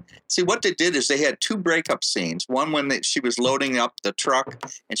see, what they did is they had 2 breakup scenes. One when she was loading up the truck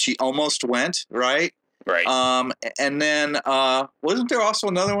and she almost went, right? Right. And then wasn't there also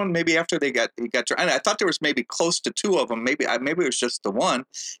another one? Maybe after he got and I thought there was maybe close to 2 of them. Maybe it was just the one.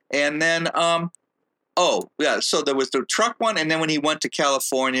 And then so there was the truck one, and then when he went to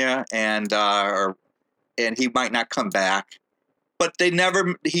California and he might not come back, but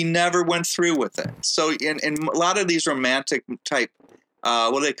he never went through with it. So in a lot of these romantic type.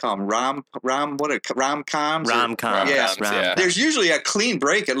 What do they call them? Rom-coms? Yeah. There's usually a clean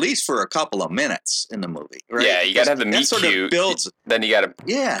break, at least for a couple of minutes in the movie. Right? Yeah, you got to have the meet cute. Then you got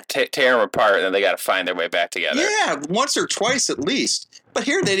to tear them apart, and then they got to find their way back together. Yeah, once or twice at least. But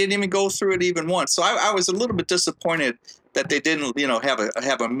here they didn't even go through it even once. So I was a little bit disappointed that they didn't, have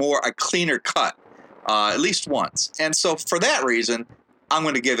a cleaner cut, at least once. And so for that reason, I'm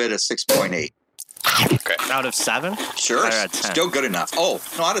going to give it a 6.8. Okay. Out of 7? Sure. Still good enough. Oh,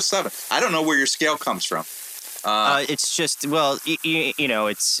 no, out of 7. I don't know where your scale comes from. It's just,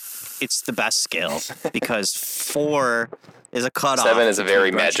 it's the best scale because 4 is a cutoff. 7 is a very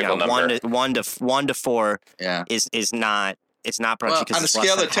magical number. 1 to 4 is not. It's not brunchy. Well, on a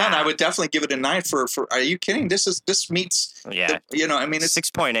scale of 10, I would definitely give it a 9 for. Are you kidding? This meets. Yeah. It's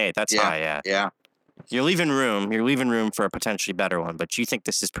 6.8. That's high. Yeah. Yeah. You're leaving room for a potentially better one, but you think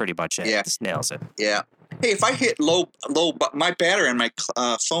this is pretty much it. Yeah. This nails it. Yeah. Hey, if I hit low, my battery and my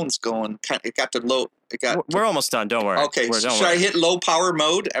phone's going. It got to low. We're almost done. Don't worry. Okay. Should I hit low power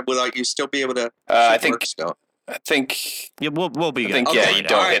mode? Will you still be able to? I think yeah, we'll be good. You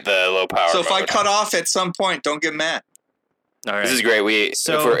don't hit the low power. So mode. If I cut off at some point, don't get mad. All right. This is great.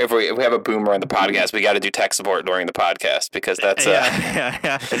 If we have a boomer on the podcast, we got to do tech support during the podcast because that's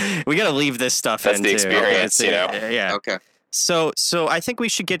we got to leave this stuff. That's the experience, Yeah. Okay. So I think we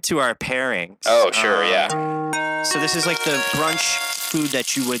should get to our pairings. Oh, sure, yeah. So this is like the brunch food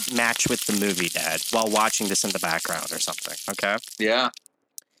that you would match with the movie, Dad, while watching this in the background or something. Okay. Yeah.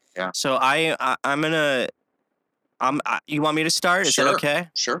 Yeah. So I'm gonna. You want me to start? Is that okay?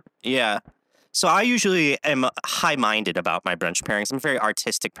 Sure. Yeah. So I usually am high-minded about my brunch pairings. I'm a very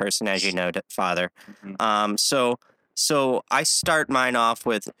artistic person, as you know, Father. Mm-hmm. So I start mine off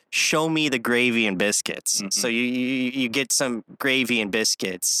with show me the gravy and biscuits. Mm-hmm. So you get some gravy and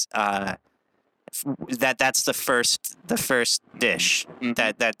biscuits. That's the first dish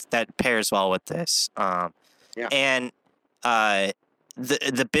that pairs well with this. And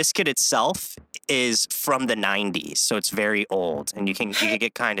the biscuit itself is from the 90s, so it's very old, and you can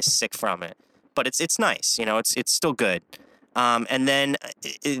get kind of sick from it. But it's nice, it's still good. And then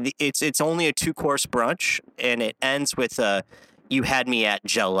it's only a 2-course brunch, and it ends with you had me at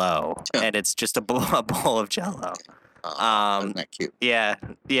Jell-O, and it's just a bowl of Jell-O. Isn't that cute? Yeah,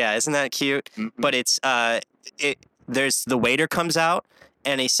 isn't that cute? Mm-hmm. But there's the waiter comes out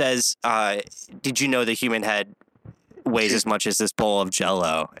and he says, "Did you know the human head weighs as much as this bowl of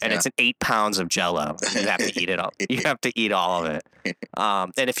Jell-O?" And it's 8 pounds of Jell-O. You have to eat it all. You have to eat all of it.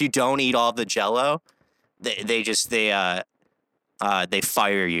 And if you don't eat all of the Jell-O, they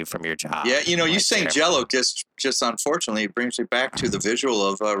fire you from your job. Yeah, you saying Jell-O just unfortunately brings me back to the visual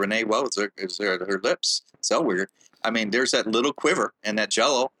of Renee Zellweger. Her lips. So weird. I mean, there's that little quiver and that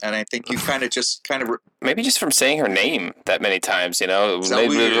Jell-O, and I think you kind of maybe just from saying her name that many times, it's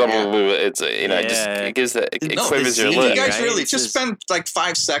it gives that it quivers your lips. You guys really just spend like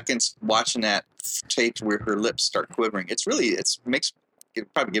 5 seconds watching that tape where her lips start quivering. It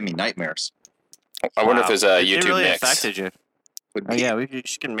probably give me nightmares. I wonder if there's a YouTube it really mix. Affected you. Yeah, we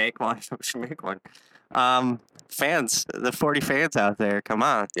should make one. We should make one. Fans, the 40 fans out there, come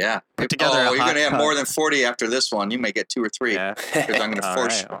on. Yeah. Put together you're going to have more than 40 after this one. You may get 2 or 3. Yeah. Because I'm going to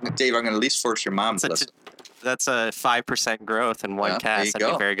force, Dave, I'm going to at least force your mom to listen. That's a 5% growth in one cast.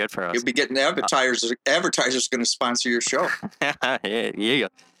 That'd be very good for us. You'll be getting advertisers going to sponsor your show. Yeah.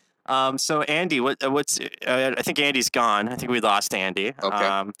 So Andy, what's? I think Andy's gone. I think we lost Andy.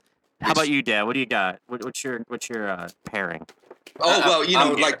 Okay. How about you, Dad? What do you got? What's your pairing? Oh well,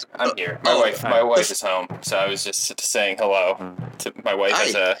 I'm here. My wife is home, so I was just saying hello to my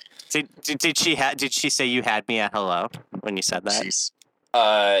wife. Did she say you had me at hello when you said that? Jeez.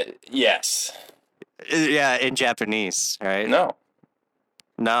 Yes. Yeah, in Japanese, right? No.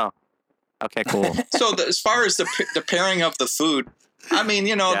 Okay, cool. So as far as the pairing of the food, I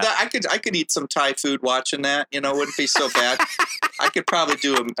mean, I could eat some Thai food watching that. Wouldn't be so bad. I could probably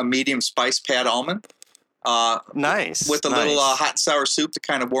do a medium spice pad almond. Nice. With a little hot and sour soup to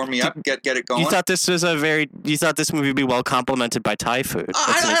kind of warm me up, get it going. You thought this movie would be well complimented by Thai food.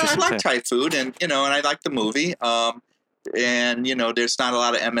 I like Thai food, and and I like the movie. And there's not a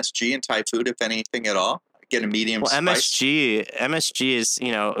lot of MSG in Thai food, if anything at all. Get a medium spice. MSG is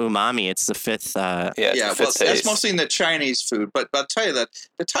umami. It's the fifth. That's mostly in the Chinese food, but I'll tell you that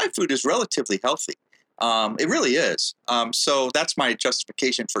the Thai food is relatively healthy. It really is. So that's my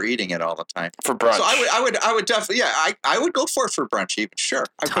justification for eating it all the time. For brunch. So I would definitely, I would go for brunch even, sure.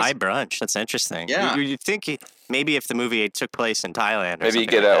 Thai brunch. That's interesting. Yeah. You'd think maybe if the movie took place in Thailand. Maybe you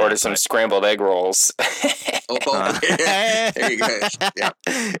could order some scrambled egg rolls. There you go. Yeah.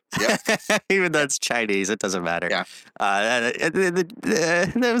 Even though it's Chinese, it doesn't matter. Yeah.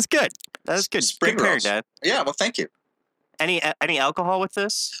 That was good. That was good. Spring good rolls. Dad. Yeah, well, thank you. Any alcohol with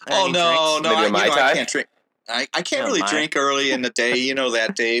this? Oh, Any no, drinks? I can't drink. I can't really drink early in the day. You know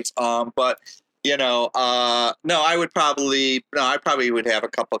that, Dave. But no, I probably would have a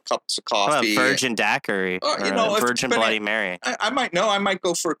couple of cups of coffee. Virgin daiquiri, Virgin Bloody Mary. I might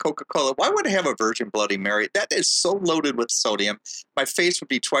go for a Coca-Cola. Why would I have a Virgin Bloody Mary? That is so loaded with sodium. My face would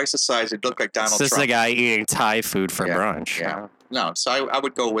be twice the size. It'd look like Donald Trump. This is a guy eating Thai food for brunch. Yeah. No, so I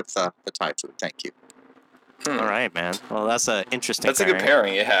would go with the Thai food. Thank you. All right, man. Well, that's an interesting. That's a good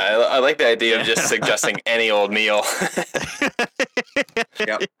pairing. Yeah, I like the idea of just suggesting any old meal.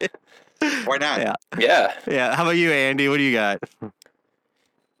 Yep. Why not? Yeah. How about you, Andy? What do you got?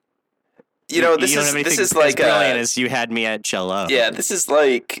 This is like as brilliant as you had me at Jell-O. Yeah, this is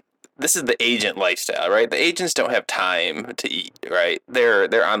the agent lifestyle, right? The agents don't have time to eat, right?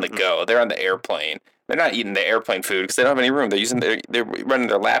 They're on the go. They're on the airplane. They're not eating the airplane food because they don't have any room. They're running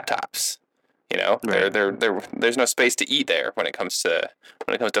their laptops. Right. There's no space to eat there when it comes to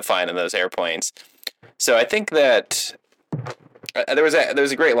flying in those airplanes. So I think that there was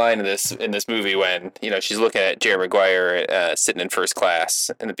a great line in this movie when she's looking at Jerry Maguire sitting in first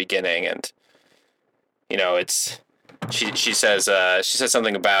class in the beginning, and she says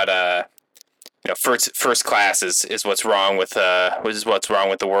something about first class is what's wrong with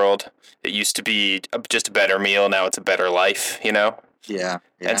the world. It used to be just a better meal, now it's a better life. Yeah.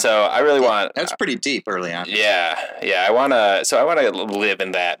 And so I really want. That's pretty deep early on. Yeah. I want to live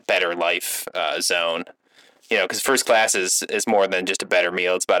in that better life zone. Because first class is more than just a better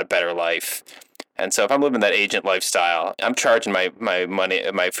meal. It's about a better life. And so if I'm living that agent lifestyle, I'm charging my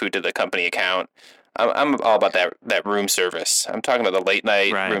food to the company account. I'm all about that room service. I'm talking about the late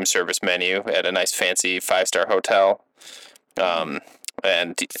night room service menu at a nice fancy 5-star hotel.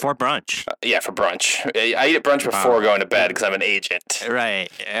 And for brunch. For brunch. I eat at brunch before going to bed because I'm an agent. Right.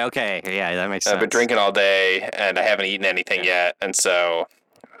 Okay. Yeah, that makes sense. I've been drinking all day and I haven't eaten anything yet, and so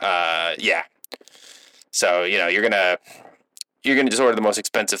So you're gonna just order the most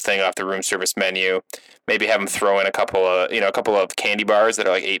expensive thing off the room service menu. Maybe have them throw in a couple of candy bars that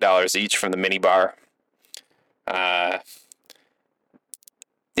are like $8 each from the mini bar.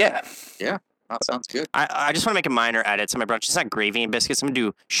 Yeah. That sounds good. I just want to make a minor edit to my brunch. It's not gravy and biscuits. I'm gonna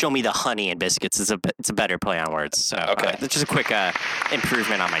do show me the honey and biscuits. It's a better play on words. So that's just a quick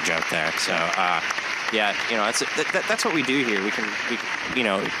improvement on my joke there. So that's what we do here. We can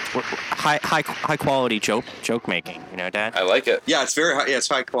high quality joke making. Dad. I like it. Yeah, it's very high. Yeah, it's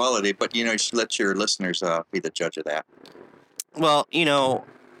high quality. But you should let your listeners be the judge of that. Well,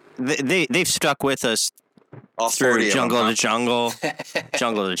 they've stuck with us. All through jungle to jungle,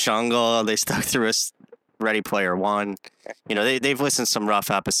 jungle to jungle. They stuck through us. Ready Player One. They've listened to some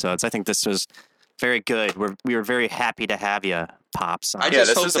rough episodes. I think this was very good. We were very happy to have you, Pops. I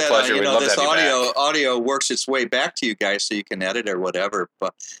just hope that this audio works its way back to you guys so you can edit or whatever.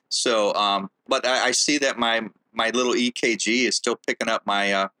 But I see that my little EKG is still picking up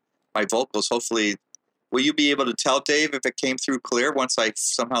my vocals. Hopefully, will you be able to tell Dave if it came through clear once I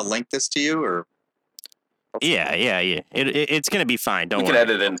somehow link this to you or? Yeah. It's gonna be fine. Don't worry. We can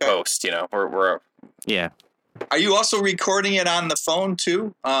edit in post. We're yeah. Are you also recording it on the phone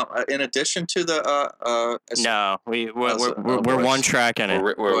too? In addition to the No, we're one track in it.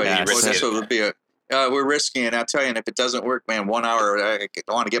 We're risking it. I'll tell you, and if it doesn't work, man, 1 hour. I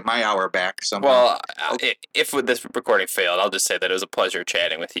want to get my hour back somehow. Well, if this recording failed, I'll just say that it was a pleasure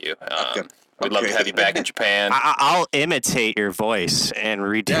chatting with you. We'd love to have you back in Japan. I'll imitate your voice and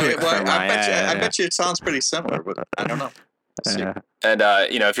redo it. Well, I bet you it sounds pretty similar, but I don't know. And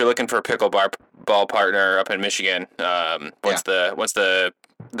if you're looking for a pickleball partner up in Michigan, once the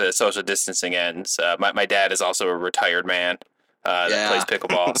social distancing ends, my dad is also a retired man that plays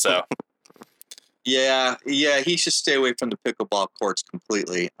pickleball. So yeah, he should stay away from the pickleball courts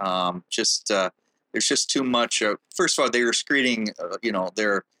completely. There's just too much. First of all, they were screening,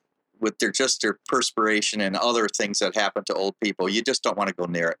 with their perspiration and other things that happen to old people. You just don't want to go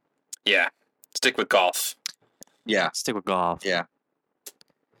near it. Yeah. Stick with golf. Yeah. Stick with golf. Yeah.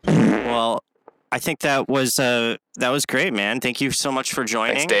 Well, I think that was great, man. Thank you so much for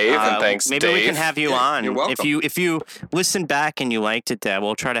joining. Thanks, Dave, and thanks, maybe Dave. we can have you on. You're welcome. If you listen back and you liked it, Dad,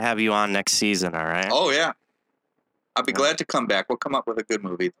 we'll try to have you on next season. All right? Oh yeah, I'll be glad to come back. We'll come up with a good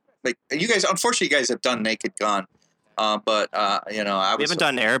movie. Like you guys, unfortunately, you guys have done Naked Gun, but we haven't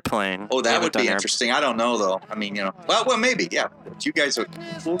done Airplane. Oh, that would be interesting. I don't know though. I mean, well, maybe. Yeah, but you guys,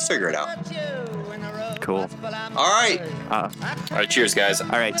 we'll figure it out. Cool. All right. All right. Cheers, guys. All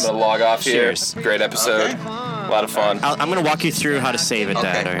right. I'm gonna log off here. Cheers. Great episode. Okay. A lot of fun. I'm gonna walk you through how to save it,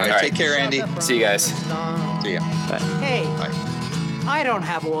 Dad. Okay. All right. Take care, Andy. See you guys. See ya. Bye. Hey, Bye. I don't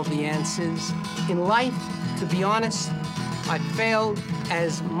have all the answers. In life, to be honest, I've failed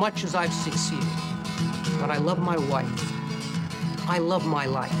as much as I've succeeded. But I love my wife. I love my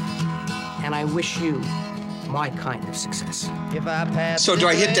life. And I wish you my kind of success. So do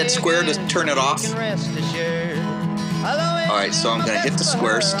I hit that square to turn it off? All right, so I'm going to hit the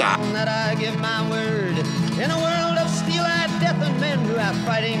square, stop. That I give my word. In a world of steel-eyed death and men who are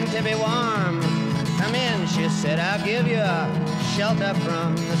fighting to be warm. Come in, she said, I'll give you a shelter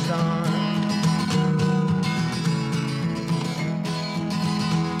from the storm.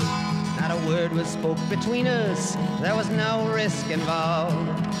 Not a word was spoke between us. There was no risk involved.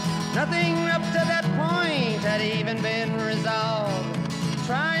 Nothing up to that point had even been resolved.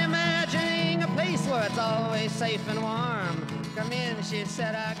 Try imagining a place where it's always safe and warm. Come in, she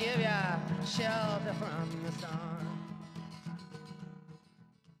said, I'll give you shelter from the storm.